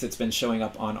of the things that's been showing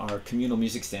up on our communal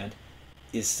music stand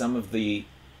is some of the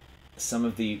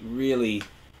really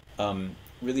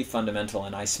really fundamental,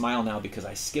 and I smile now because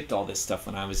I skipped all this stuff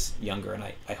when I was younger, and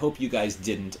I hope you guys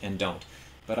didn't and don't.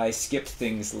 But I skipped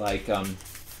things like,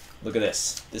 look at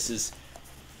this. This is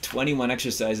 21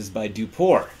 exercises by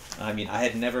Duport. I mean, I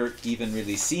had never even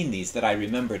really seen these that I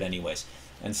remembered anyways.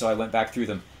 And so I went back through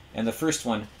them. And the first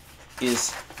one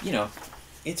is,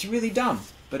 it's really dumb,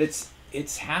 but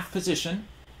it's half position,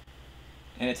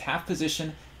 and it's half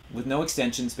position with no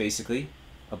extensions, basically,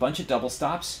 a bunch of double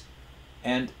stops,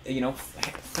 and,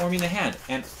 forming the hand.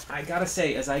 And I gotta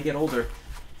say, as I get older,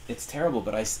 it's terrible,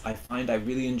 but I find I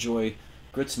really enjoy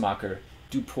Grützmacher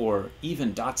Duport,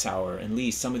 even Dotzauer and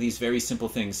Lee, some of these very simple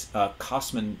things,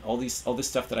 Kosman, all this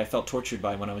stuff that I felt tortured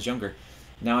by when I was younger.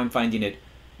 Now I'm finding it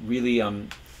really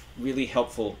really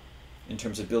helpful in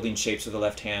terms of building shapes with the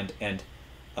left hand and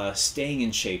staying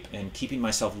in shape and keeping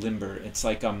myself limber. It's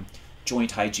like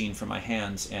joint hygiene for my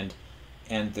hands and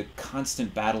the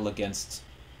constant battle against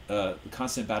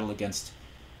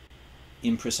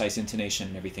imprecise intonation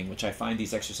and everything, which I find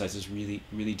these exercises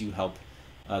really do help.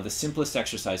 The simplest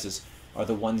exercises are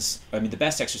the ones, I mean, the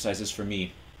best exercises for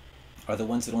me are the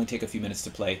ones that only take a few minutes to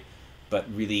play, but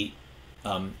really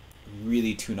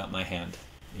tune up my hand,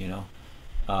 you know?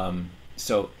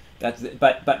 So that's,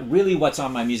 but really what's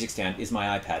on my music stand is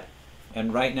my iPad.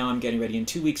 And right now I'm getting ready in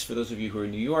 2 weeks. For those of you who are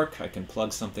in New York, I can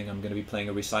plug something. I'm going to be playing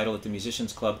a recital at the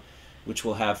Musicians Club, which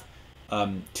will have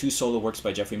 2 solo works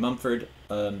by Geoffrey Mumford,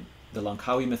 the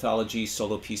Langkawi mythology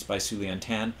solo piece by Sulian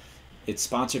Tan. It's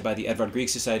sponsored by the Edvard Grieg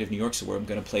Society of New York, so where I'm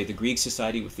going to play the Grieg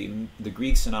Society with the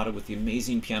Grieg Sonata with the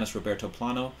amazing pianist Roberto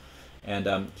Plano, and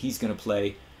he's going to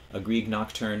play a Grieg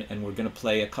Nocturne, and we're going to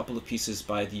play a couple of pieces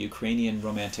by the Ukrainian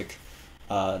romantic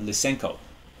Lysenko,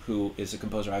 who is a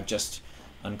composer I've just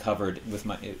uncovered with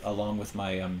along with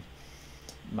my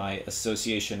my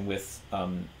association with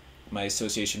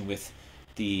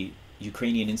the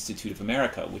Ukrainian Institute of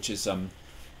America, which is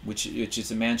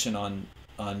a mansion on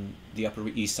the Upper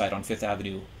East Side on Fifth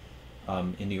Avenue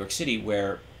in New York City,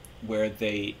 where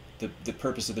the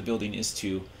purpose of the building is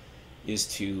to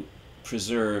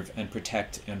preserve and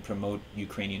protect and promote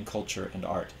Ukrainian culture and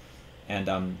art.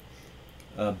 And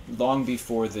long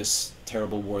before this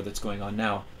terrible war that's going on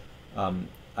now,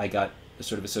 I got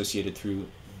sort of associated through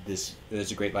this.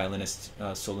 There's a great violinist,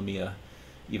 Solomia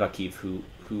Ivakiv, who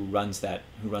runs a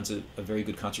very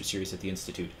good concert series at the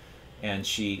Institute, and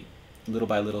she little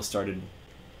by little started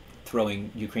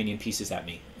throwing Ukrainian pieces at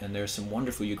me, and there are some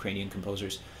wonderful Ukrainian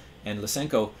composers, and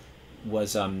Lysenko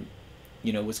was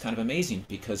was kind of amazing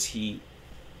because he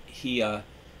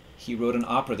wrote an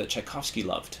opera that Tchaikovsky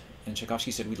loved, and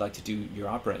Tchaikovsky said, we'd like to do your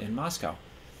opera in Moscow,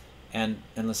 and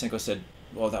Lysenko said,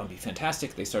 well, that would be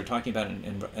fantastic. They started talking about it,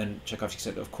 and Tchaikovsky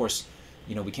said, of course,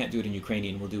 we can't do it in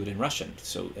Ukrainian, we'll do it in Russian.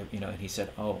 So and he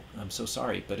said, oh, I'm so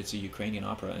sorry, but it's a Ukrainian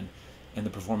opera, and the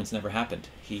performance never happened.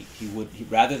 He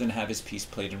rather than have his piece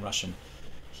played in Russian,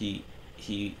 he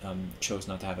chose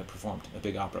not to have it performed, a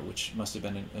big opera, which must have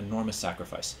been an enormous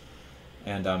sacrifice.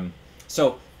 And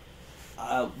so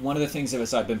one of the things that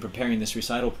as I've been preparing this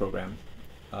recital program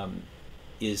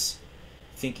is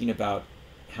thinking about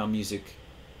how music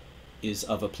is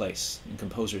of a place, and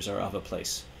composers are of a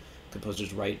place.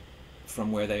 Composers write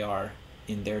from where they are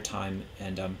in their time,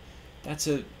 and that's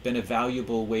been a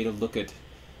valuable way to look at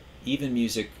even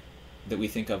music that we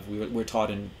think of. We're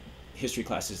taught in history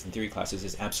classes and theory classes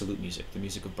as absolute music, the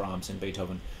music of Brahms and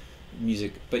Beethoven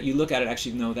music. But you look at it,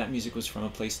 actually, no, that music was from a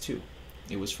place too.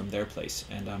 It was from their place,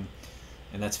 and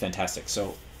that's fantastic.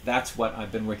 So that's what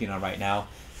I've been working on right now.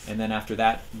 And then after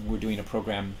that, we're doing a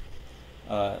program.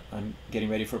 I'm getting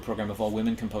ready for a program of all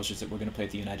women composers that we're going to play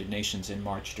at the United Nations in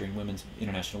March during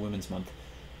International Women's Month.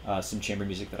 Some chamber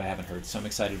music that I haven't heard, so I'm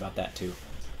excited about that too.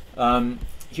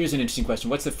 Here's an interesting question.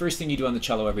 What's the first thing you do on the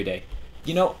cello every day?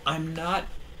 I'm not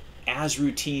as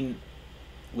routine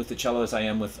with the cello as I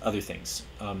am with other things.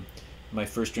 My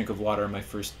first drink of water, my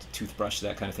first toothbrush,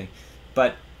 that kind of thing.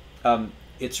 But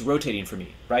it's rotating for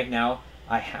me. Right now,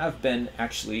 I have been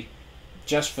actually,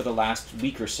 just for the last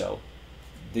week or so,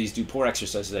 these Duport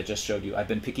exercises I just showed you, I've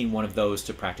been picking one of those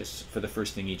to practice for the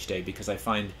first thing each day, because I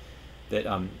find that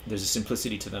there's a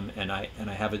simplicity to them, and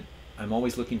I'm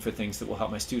always looking for things that will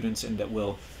help my students and that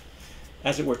will,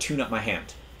 as it were, tune up my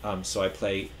hand. So I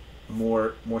play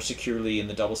more securely in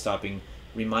the double stopping,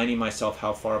 reminding myself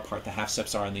how far apart the half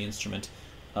steps are on the instrument.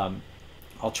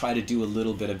 I'll try to do a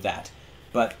little bit of that,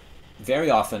 but very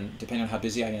often, depending on how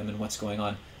busy I am and what's going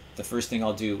on, the first thing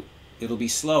I'll do, it'll be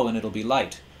slow and it'll be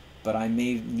light, but I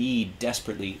may need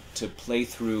desperately to play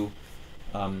through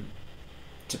some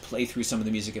of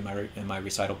the music in my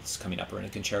recitals coming up, or in a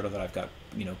concerto that I've got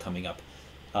coming up.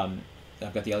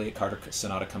 I've got the Elliott Carter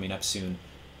Sonata coming up soon,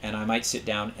 and I might sit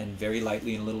down and very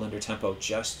lightly and a little under tempo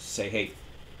just say, hey,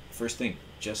 first thing,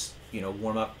 just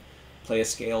warm up, play a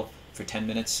scale for 10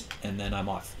 minutes, and then I'm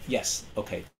off. Yes,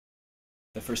 okay.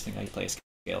 The first thing I play a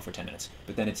scale for 10 minutes,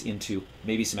 but then it's into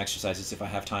maybe some exercises if I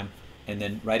have time, and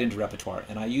then right into repertoire.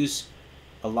 And I use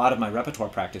a lot of my repertoire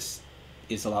practice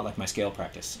is a lot like my scale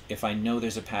practice. If I know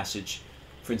there's a passage,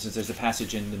 for instance, there's a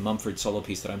passage in the Mumford solo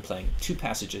piece that I'm playing, 2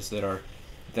 passages that are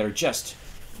just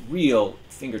real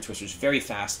finger twisters, very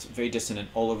fast, very dissonant,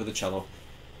 all over the cello,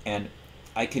 and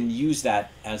I can use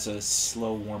that as a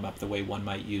slow warm-up, the way one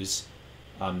might use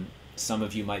Some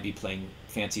of you might be playing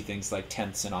fancy things like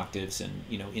tenths and octaves and,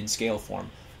 in scale form.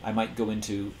 I might go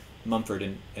into Mumford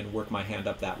and work my hand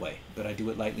up that way, but I do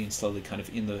it lightly and slowly, kind of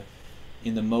in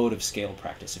the mode of scale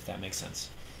practice, if that makes sense.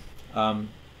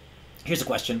 Here's a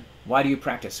question. Why do you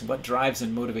practice? What drives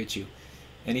and motivates you?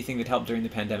 Anything that helped during the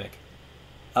pandemic?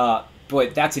 Boy,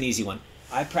 that's an easy one.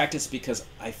 I practice because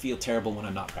I feel terrible when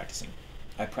I'm not practicing.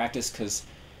 I practice because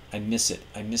I miss it.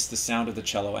 I miss the sound of the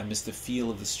cello. I miss the feel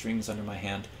of the strings under my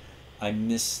hand. I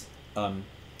miss,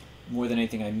 more than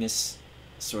anything, I miss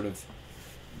sort of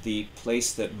the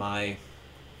place that my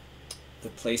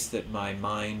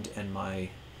mind and my,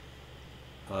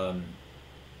 I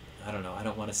don't know, I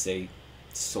don't want to say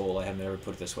soul, I have never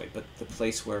put it this way, but the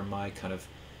place where my kind of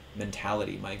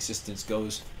mentality, my existence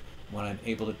goes when I'm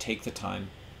able to take the time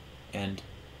and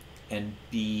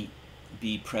be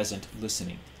present,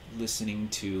 listening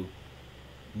to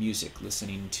music,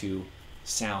 listening to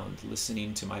sound,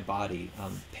 listening to my body,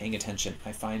 paying attention.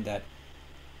 I find that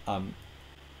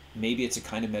maybe it's a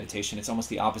kind of meditation. It's almost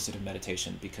the opposite of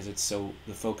meditation because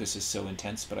the focus is so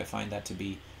intense, but I find that to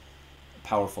be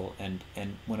powerful. And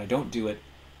when I don't do it,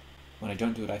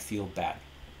 I feel bad,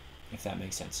 if that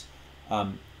makes sense.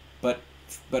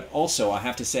 But also, I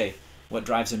have to say, what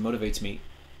drives and motivates me,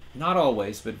 not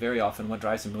always, but very often, what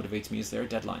drives and motivates me is there are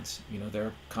deadlines. There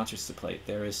are concerts to play.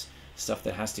 There is stuff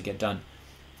that has to get done.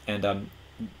 And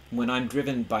when I'm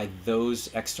driven by those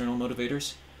external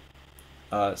motivators,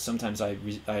 sometimes I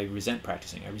resent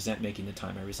practicing. I resent making the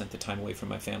time. I resent the time away from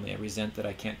my family. I resent that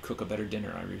I can't cook a better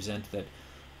dinner. I resent that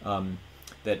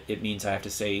that it means I have to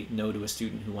say no to a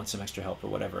student who wants some extra help or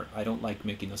whatever. I don't like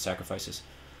making those sacrifices.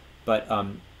 But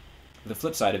the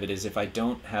flip side of it is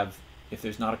if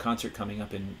there's not a concert coming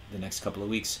up in the next couple of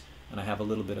weeks and I have a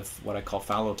little bit of what I call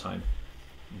fallow time,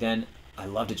 then I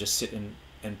love to just sit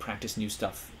and practice new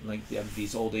stuff, like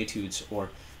these old etudes or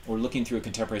looking through a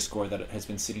contemporary score that has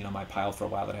been sitting on my pile for a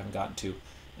while that I haven't gotten to.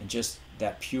 And just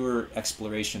that pure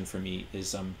exploration for me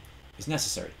is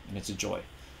necessary, and it's a joy.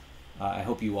 I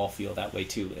hope you all feel that way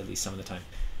too, at least some of the time.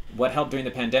 What helped during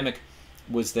the pandemic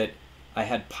was that I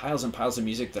had piles and piles of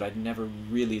music that I'd never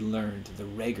really learned. The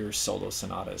Reger solo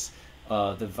sonatas,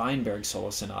 the Weinberg solo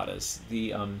sonatas.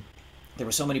 There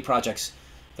were so many projects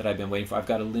that I've been waiting for. I've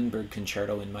got a Lindbergh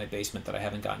concerto in my basement that I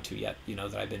haven't gotten to yet,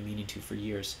 that I've been meaning to for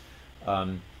years.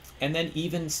 And then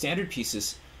even standard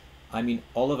pieces. I mean,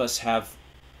 all of us have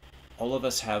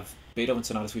Beethoven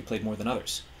sonatas we played more than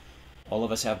others. All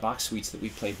of us have Bach suites that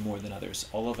we've played more than others.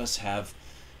 All of us have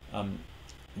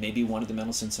maybe one of the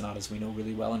Mendelssohn sonatas we know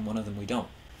really well and one of them we don't.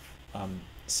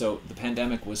 So the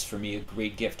pandemic was for me a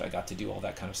great gift. I got to do all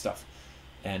that kind of stuff.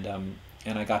 And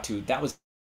that was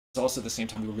also the same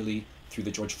time we were really, through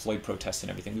the George Floyd protests and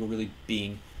everything, we were really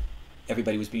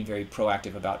everybody was being very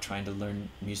proactive about trying to learn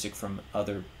music from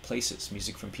other places,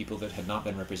 music from people that had not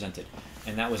been represented.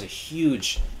 And that was a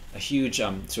huge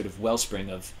sort of wellspring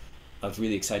of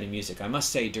really exciting music. I must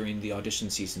say, during the audition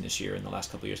season this year, in the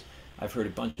last couple of years, I've heard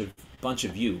a bunch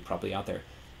of you probably out there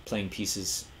playing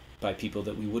pieces by people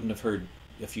that we wouldn't have heard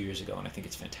a few years ago, and I think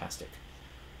it's fantastic.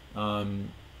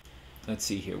 Let's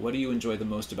see here. What do you enjoy the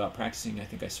most about practicing? I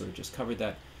think I sort of just covered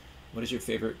that. What is your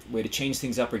favorite way to change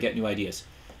things up or get new ideas?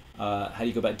 How do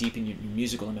you go about deepening your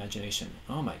musical imagination?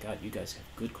 Oh my God, you guys have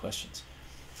good questions.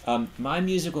 My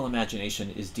musical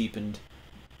imagination is deepened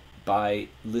by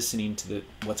listening to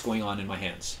what's going on in my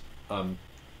hands.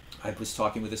 I was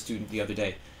talking with a student the other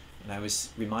day, and I was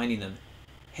reminding them,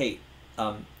 hey,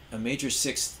 a major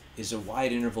sixth is a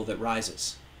wide interval that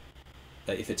rises,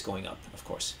 if it's going up, of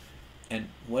course. And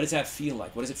what does that feel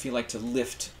like? What does it feel like to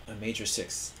lift a major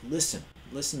sixth? Listen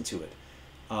to it.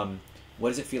 What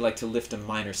does it feel like to lift a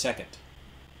minor second?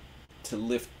 To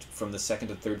lift from the second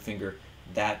to third finger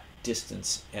that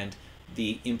distance, and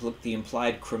the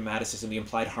implied chromaticism, the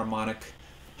implied harmonic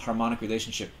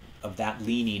relationship of that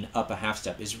leaning up a half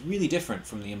step is really different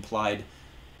from the implied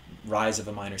rise of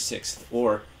a minor sixth.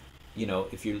 Or,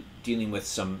 if you're dealing with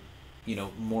some,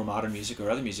 more modern music or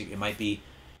other music, it might be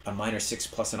a minor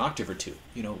sixth plus an octave or two.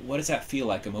 What does that feel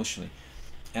like emotionally?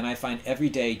 And I find every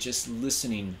day just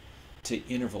listening to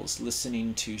intervals,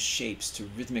 listening to shapes, to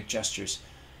rhythmic gestures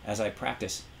as I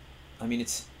practice. I mean,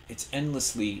 it's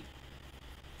endlessly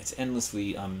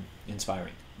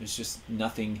inspiring. There's just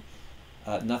nothing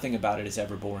about it is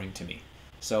ever boring to me.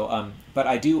 So, but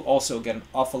I do also get an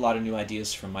awful lot of new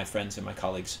ideas from my friends and my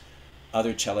colleagues,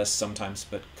 other cellists sometimes,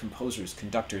 but composers,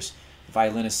 conductors,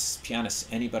 violinists, pianists,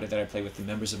 anybody that I play with, the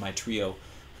members of my trio,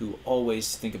 who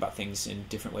always think about things in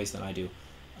different ways than I do.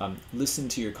 Listen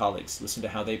to your colleagues, listen to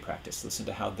how they practice, listen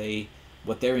to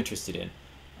what they're interested in.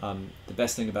 The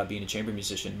best thing about being a chamber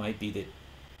musician might be that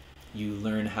You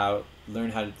learn how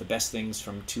the best things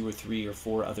from 2 or 3 or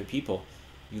 4 other people.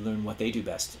 You learn what they do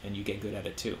best, and you get good at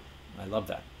it too. I love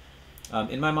that.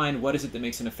 In my mind, what is it that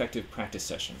makes an effective practice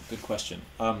session? Good question.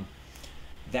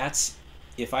 That's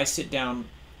if I sit down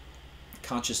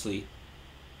consciously,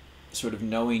 sort of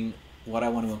knowing what I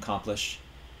want to accomplish,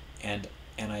 and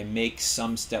I make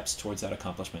some steps towards that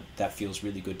accomplishment. That feels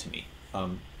really good to me.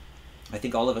 I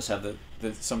think all of us have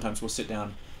sometimes we'll sit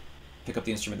down, pick up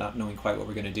the instrument not knowing quite what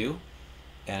we're going to do,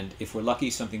 and if we're lucky,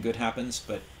 something good happens,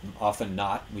 but often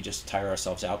not. We just tire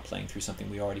ourselves out playing through something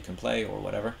we already can play or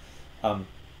whatever.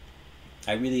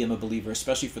 I really am a believer,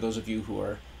 especially for those of you who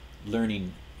are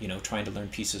learning, trying to learn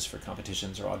pieces for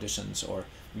competitions or auditions or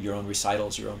your own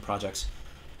recitals, your own projects.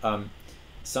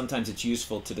 Sometimes it's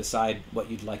useful to decide what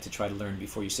you'd like to try to learn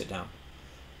before you sit down,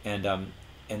 and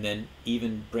then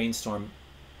even brainstorm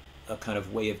a kind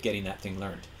of way of getting that thing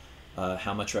learned.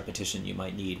 How much repetition you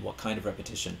might need, what kind of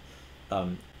repetition.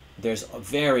 There's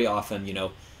very often,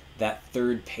 that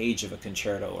third page of a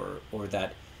concerto or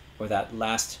that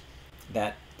last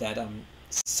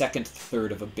second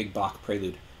third of a big Bach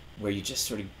prelude, where you just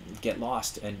sort of get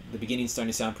lost, and the beginning's starting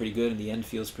to sound pretty good and the end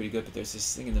feels pretty good, but there's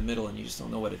this thing in the middle and you just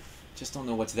don't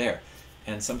know what's there.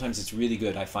 And sometimes it's really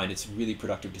good. I find it's really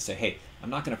productive to say, hey, I'm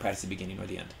not going to practice the beginning or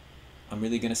the end. I'm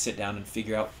really going to sit down and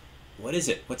figure out, what is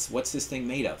it? What's this thing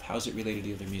made of? How's it related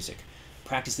to other music?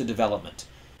 Practice the development,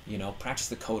 practice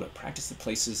the coda, practice the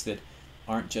places that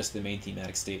aren't just the main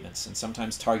thematic statements. And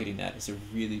sometimes targeting that is a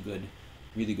really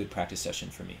good practice session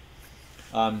for me.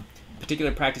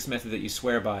 Particular practice method that you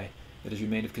swear by that has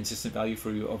remained of consistent value for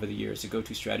you over the years, a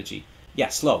go-to strategy. Yeah,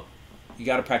 slow. You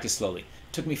got to practice slowly.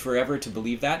 It took me forever to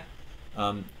believe that.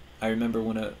 I remember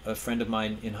when a friend of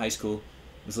mine in high school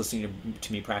was listening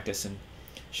to me practice, and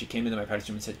she came into my practice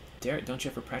room and said, Darrett, don't you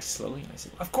ever practice slowly? And I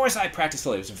said, of course I practice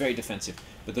slowly. It was very defensive.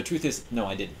 But the truth is, no,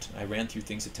 I didn't. I ran through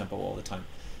things at tempo all the time.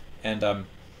 And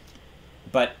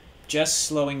but just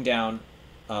slowing down,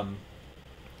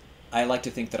 I like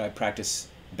to think that I practice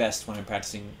best when I'm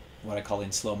practicing what I call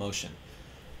in slow motion,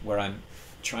 where I'm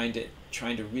trying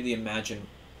to really imagine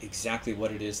exactly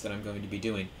what it is that I'm going to be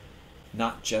doing,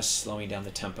 not just slowing down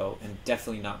the tempo, and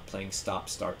definitely not playing stop,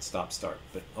 start, stop, start,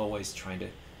 but always trying to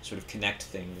sort of connect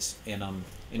things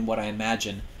in what I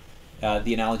imagine.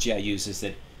 The analogy I use is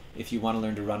that if you want to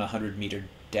learn to run a 100-meter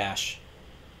dash,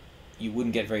 you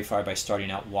wouldn't get very far by starting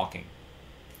out walking.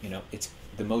 It's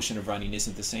the motion of running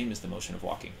isn't the same as the motion of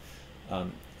walking,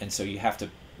 and so you have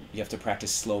to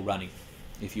practice slow running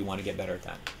if you want to get better at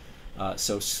that.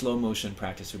 So slow motion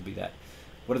practice would be that.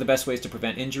 What are the best ways to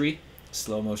prevent injury?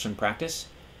 Slow motion practice,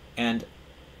 and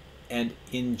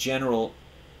in general,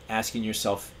 asking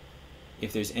yourself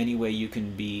if there's any way you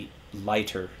can be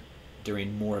lighter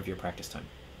during more of your practice time.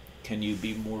 Can you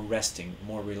be more resting,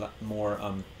 more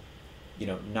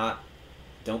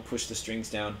don't push the strings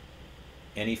down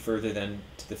any further than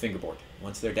to the fingerboard.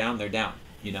 Once they're down, they're down.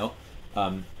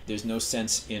 There's no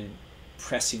sense in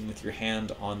pressing with your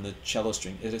hand on the cello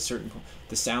string. At a certain point,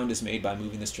 the sound is made by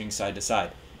moving the string side to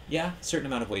side. Yeah, a certain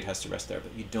amount of weight has to rest there,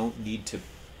 but you don't need to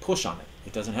push on it.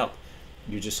 It doesn't help.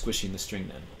 You're just squishing the string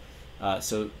then.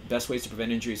 So best ways to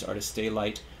prevent injuries are to stay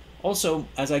light. Also,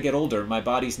 as I get older, my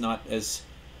body's not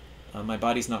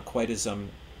quite as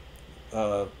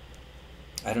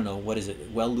I don't know, what is it,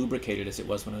 well lubricated as it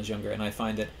was when I was younger, and I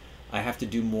find that I have to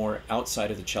do more outside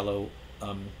of the cello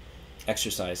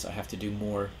exercise. I have to do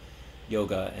more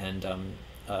yoga and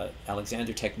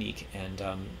Alexander technique and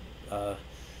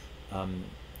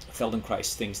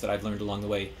Feldenkrais, things that I've learned along the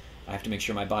way. I have to make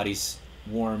sure my body's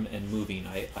warm and moving.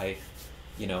 I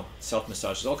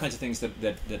self-massages, all kinds of things that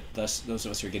those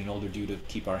of us who are getting older do to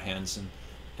keep our hands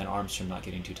and arms from not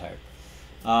getting too tired.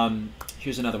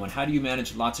 Here's another one. How do you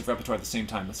manage lots of repertoire at the same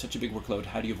time? With such a big workload,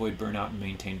 how do you avoid burnout and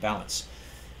maintain balance?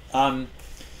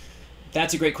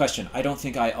 That's a great question. I don't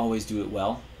think I always do it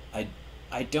well.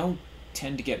 I don't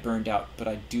tend to get burned out, but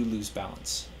I do lose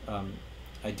balance.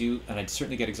 I do, and I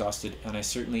certainly get exhausted, and I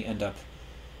certainly end up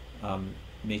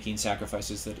making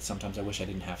sacrifices that sometimes I wish I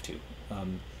didn't have to.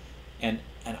 And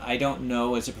I don't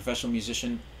know, as a professional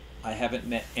musician, I haven't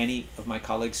met any of my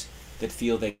colleagues that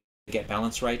feel they get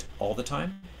balance right all the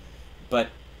time, but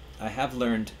I have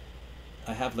learned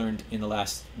in the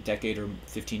last decade or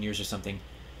 15 years or something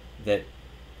that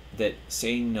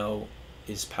saying no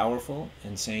is powerful,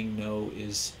 and saying no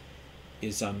is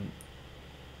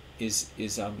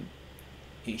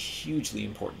hugely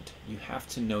important. You have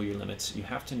to know your limits. You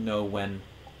have to know when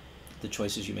the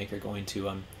choices you make are going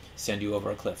to send you over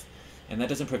a cliff, and that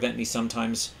doesn't prevent me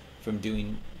sometimes from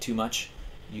doing too much.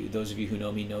 Those of you who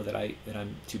know me know that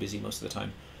I'm too busy most of the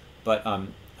time, but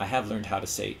I have learned how to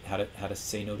say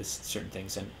no to certain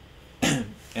things, and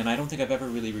and I don't think I've ever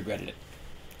really regretted it.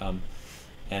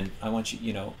 And I want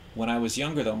you, when I was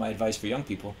younger, though, my advice for young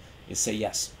people is say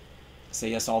yes. Say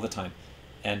yes all the time.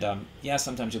 And yeah,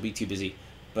 sometimes you'll be too busy,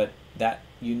 but that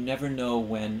you never know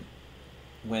when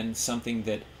something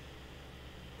that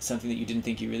you didn't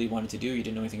think you really wanted to do, you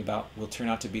didn't know anything about, will turn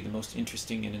out to be the most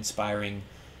interesting and inspiring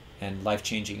and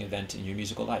life-changing event in your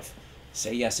musical life.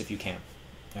 Say yes if you can.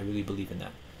 I really believe in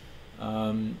that.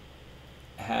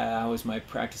 How has my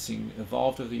practicing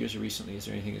evolved over the years or recently? Is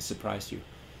there anything that surprised you?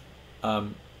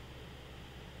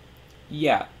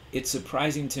 Yeah, it's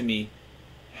surprising to me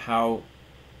how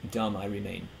dumb I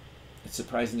remain. It's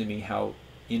surprising to me how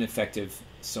ineffective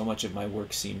so much of my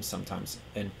work seems sometimes,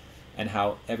 and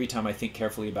how every time I think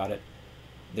carefully about it,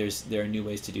 there are new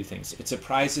ways to do things. It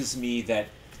surprises me that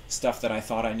stuff that I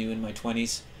thought I knew in my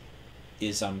 20s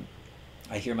is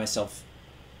I hear myself.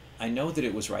 I know that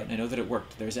it was right, and I know that it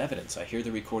worked. There's evidence. I hear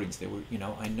the recordings. They were,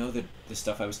 I know that the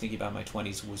stuff I was thinking about in my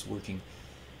 20s was working,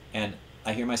 and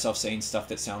I hear myself saying stuff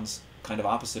that sounds kind of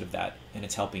opposite of that, and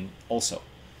it's helping also.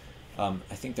 I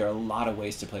think there are a lot of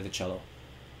ways to play the cello,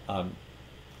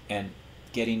 and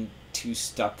getting too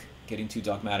stuck, getting too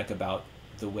dogmatic about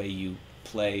the way you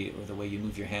play or the way you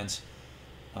move your hands,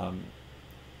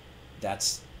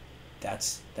 that's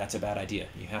a bad idea.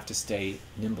 You have to stay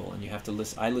nimble, and you have to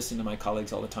listen. I listen to my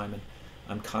colleagues all the time, and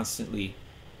I'm constantly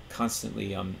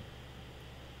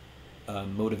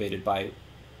motivated by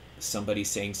somebody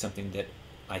saying something that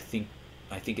I think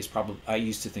is probably, I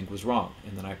used to think was wrong,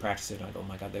 and then I practice it and I go, oh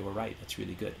my God, they were right. That's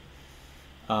really good.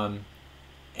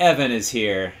 Evan is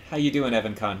here. How you doing,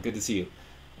 Evan Khan? Good to see you.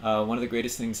 One of the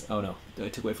greatest things that I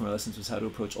took away from my lessons was how to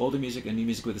approach older music and new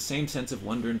music with the same sense of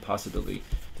wonder and possibility.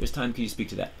 There's time. Can you speak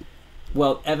to that?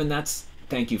 Well, Evan,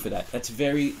 thank you for that. That's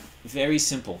very, very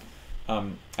simple.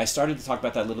 I started to talk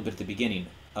about that a little bit at the beginning.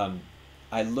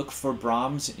 I look for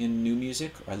Brahms in new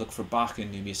music, or I look for Bach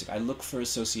in new music. I look for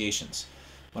associations.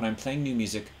 When I'm playing new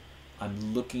music,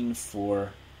 I'm looking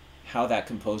for how that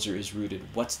composer is rooted.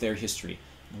 What's their history?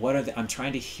 I'm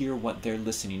trying to hear what they're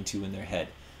listening to in their head,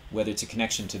 whether it's a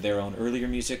connection to their own earlier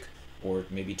music, or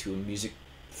maybe to a music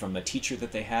from a teacher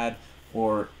that they had,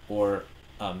 or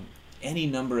any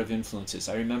number of influences.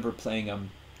 I remember playing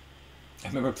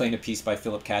a piece by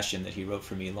Philip Cashion that he wrote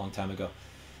for me a long time ago,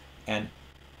 and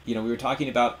we were talking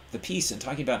about the piece and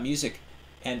talking about music,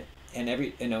 and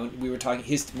we were talking.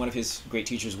 One of his great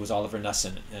teachers was Oliver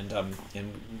Nussin, and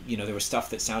there was stuff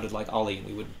that sounded like Ollie, and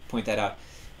we would point that out,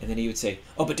 and then he would say,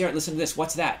 "Oh, but Darrett, listen to this.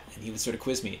 What's that?" And he would sort of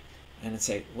quiz me, and I'd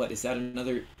say, "What is that?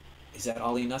 Is that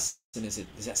Ollie Nussin? Is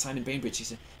that Simon Bainbridge?" He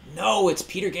said, "No, it's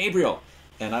Peter Gabriel."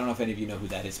 And I don't know if any of you know who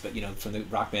that is, but from the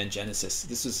rock band Genesis.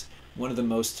 This was one of the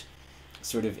most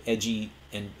sort of edgy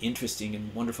and interesting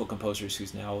and wonderful composers,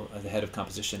 who's now the head of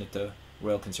composition at the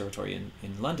Royal Conservatory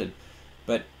in London.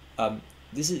 But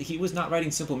he was not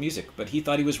writing simple music, but he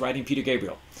thought he was writing Peter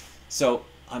Gabriel. So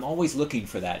I'm always looking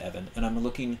for that, Evan, and I'm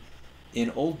looking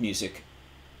in old music.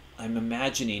 I'm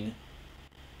imagining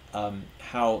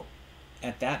how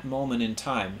at that moment in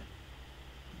time,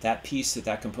 that piece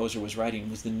that composer was writing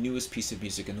was the newest piece of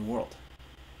music in the world.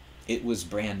 It was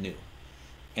brand new.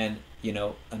 And,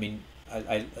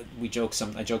 I joke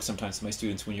sometimes to my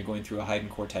students when you're going through a Haydn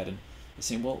quartet and they're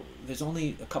saying, well, there's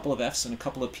only a couple of Fs and a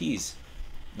couple of Ps.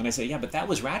 And I say, yeah, but that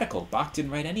was radical. Bach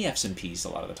didn't write any Fs and Ps a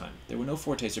lot of the time. There were no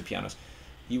fortes or pianos.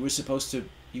 You were supposed to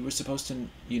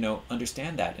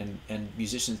understand that, and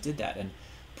musicians did that. And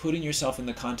putting yourself in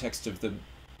the context of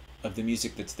the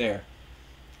music that's there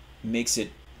makes it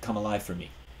come alive for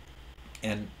me.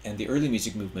 And the early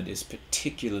music movement is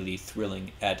particularly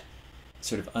thrilling at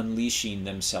sort of unleashing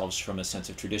themselves from a sense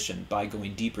of tradition by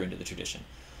going deeper into the tradition.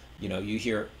 You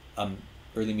hear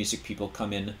early music people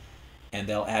come in and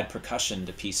they'll add percussion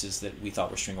to pieces that we thought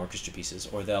were string orchestra pieces,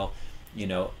 or they'll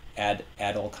add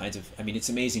all kinds of, it's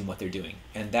amazing what they're doing.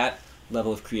 And that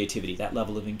level of creativity, that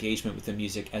level of engagement with the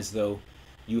music, as though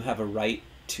you have a right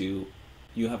to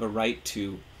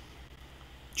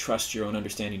trust your own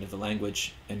understanding of the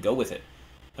language and go with it.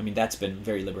 That's been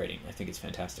very liberating. I think it's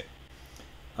fantastic.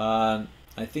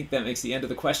 I think that makes the end of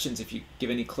the questions. If you give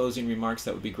any closing remarks,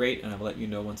 that would be great, and I'll let you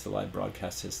know once the live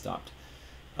broadcast has stopped.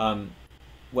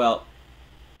 Well,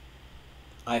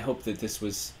 I hope that this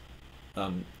was,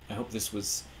 some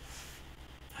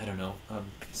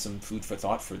food for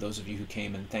thought for those of you who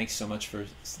came, and thanks so much for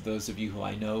those of you who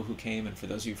I know who came, and for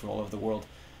those of you from all over the world.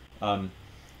 I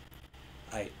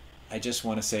just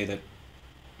want to say that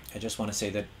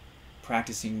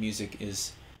practicing music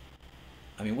is,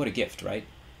 what a gift, right?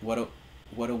 What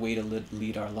a way to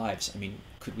lead our lives.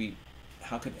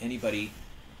 How could anybody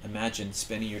imagine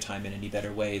spending your time in any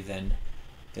better way than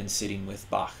sitting with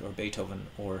Bach or Beethoven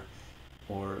or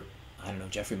I don't know,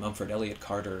 Jeffrey Mumford, Elliott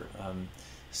Carter,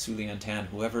 Su Lian Tan,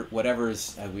 whoever, whatever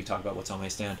is, we talk about what's on my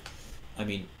stand. I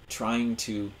mean, trying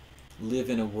to live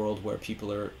in a world where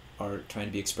people are trying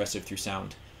to be expressive through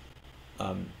sound.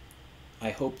 I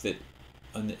hope that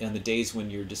on the days when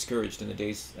you're discouraged, and the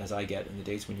days as I get, and the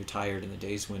days when you're tired, and the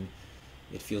days when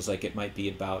it feels like it might be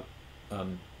about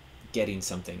getting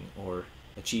something or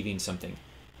achieving something,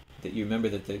 that you remember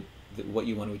that that what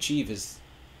you want to achieve is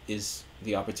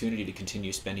the opportunity to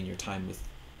continue spending your time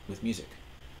with music.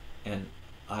 And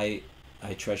I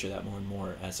treasure that more and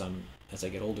more as I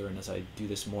get older and as I do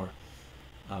this more.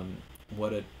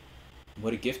 What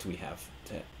a gift we have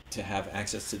to have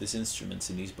access to these instruments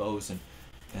and these bows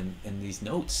and these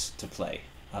notes to play.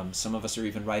 Some of us are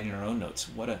even writing our own notes.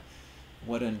 What a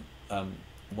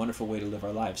wonderful way to live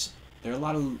our lives. There are a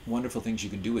lot of wonderful things you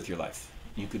can do with your life.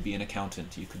 You could be an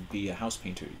accountant, you could be a house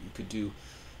painter, you could do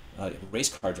a race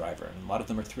car driver, and a lot of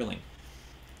them are thrilling.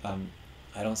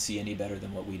 I don't see any better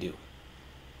than what we do.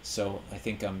 So I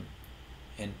think, and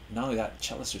not only that,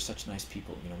 cellists are such nice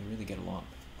people. You know, we really get along.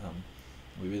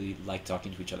 We really like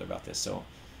talking to each other about this. So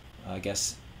I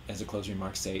guess as a closing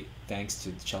remark, say thanks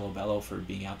to Cello Bello for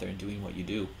being out there and doing what you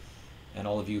do, and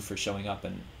all of you for showing up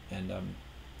and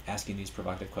asking these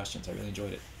provocative questions. I really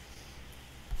enjoyed it.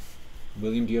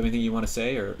 William, do you have anything you want to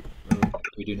say, or what do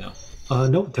we do now?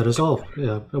 No, that is all.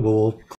 Yeah, we'll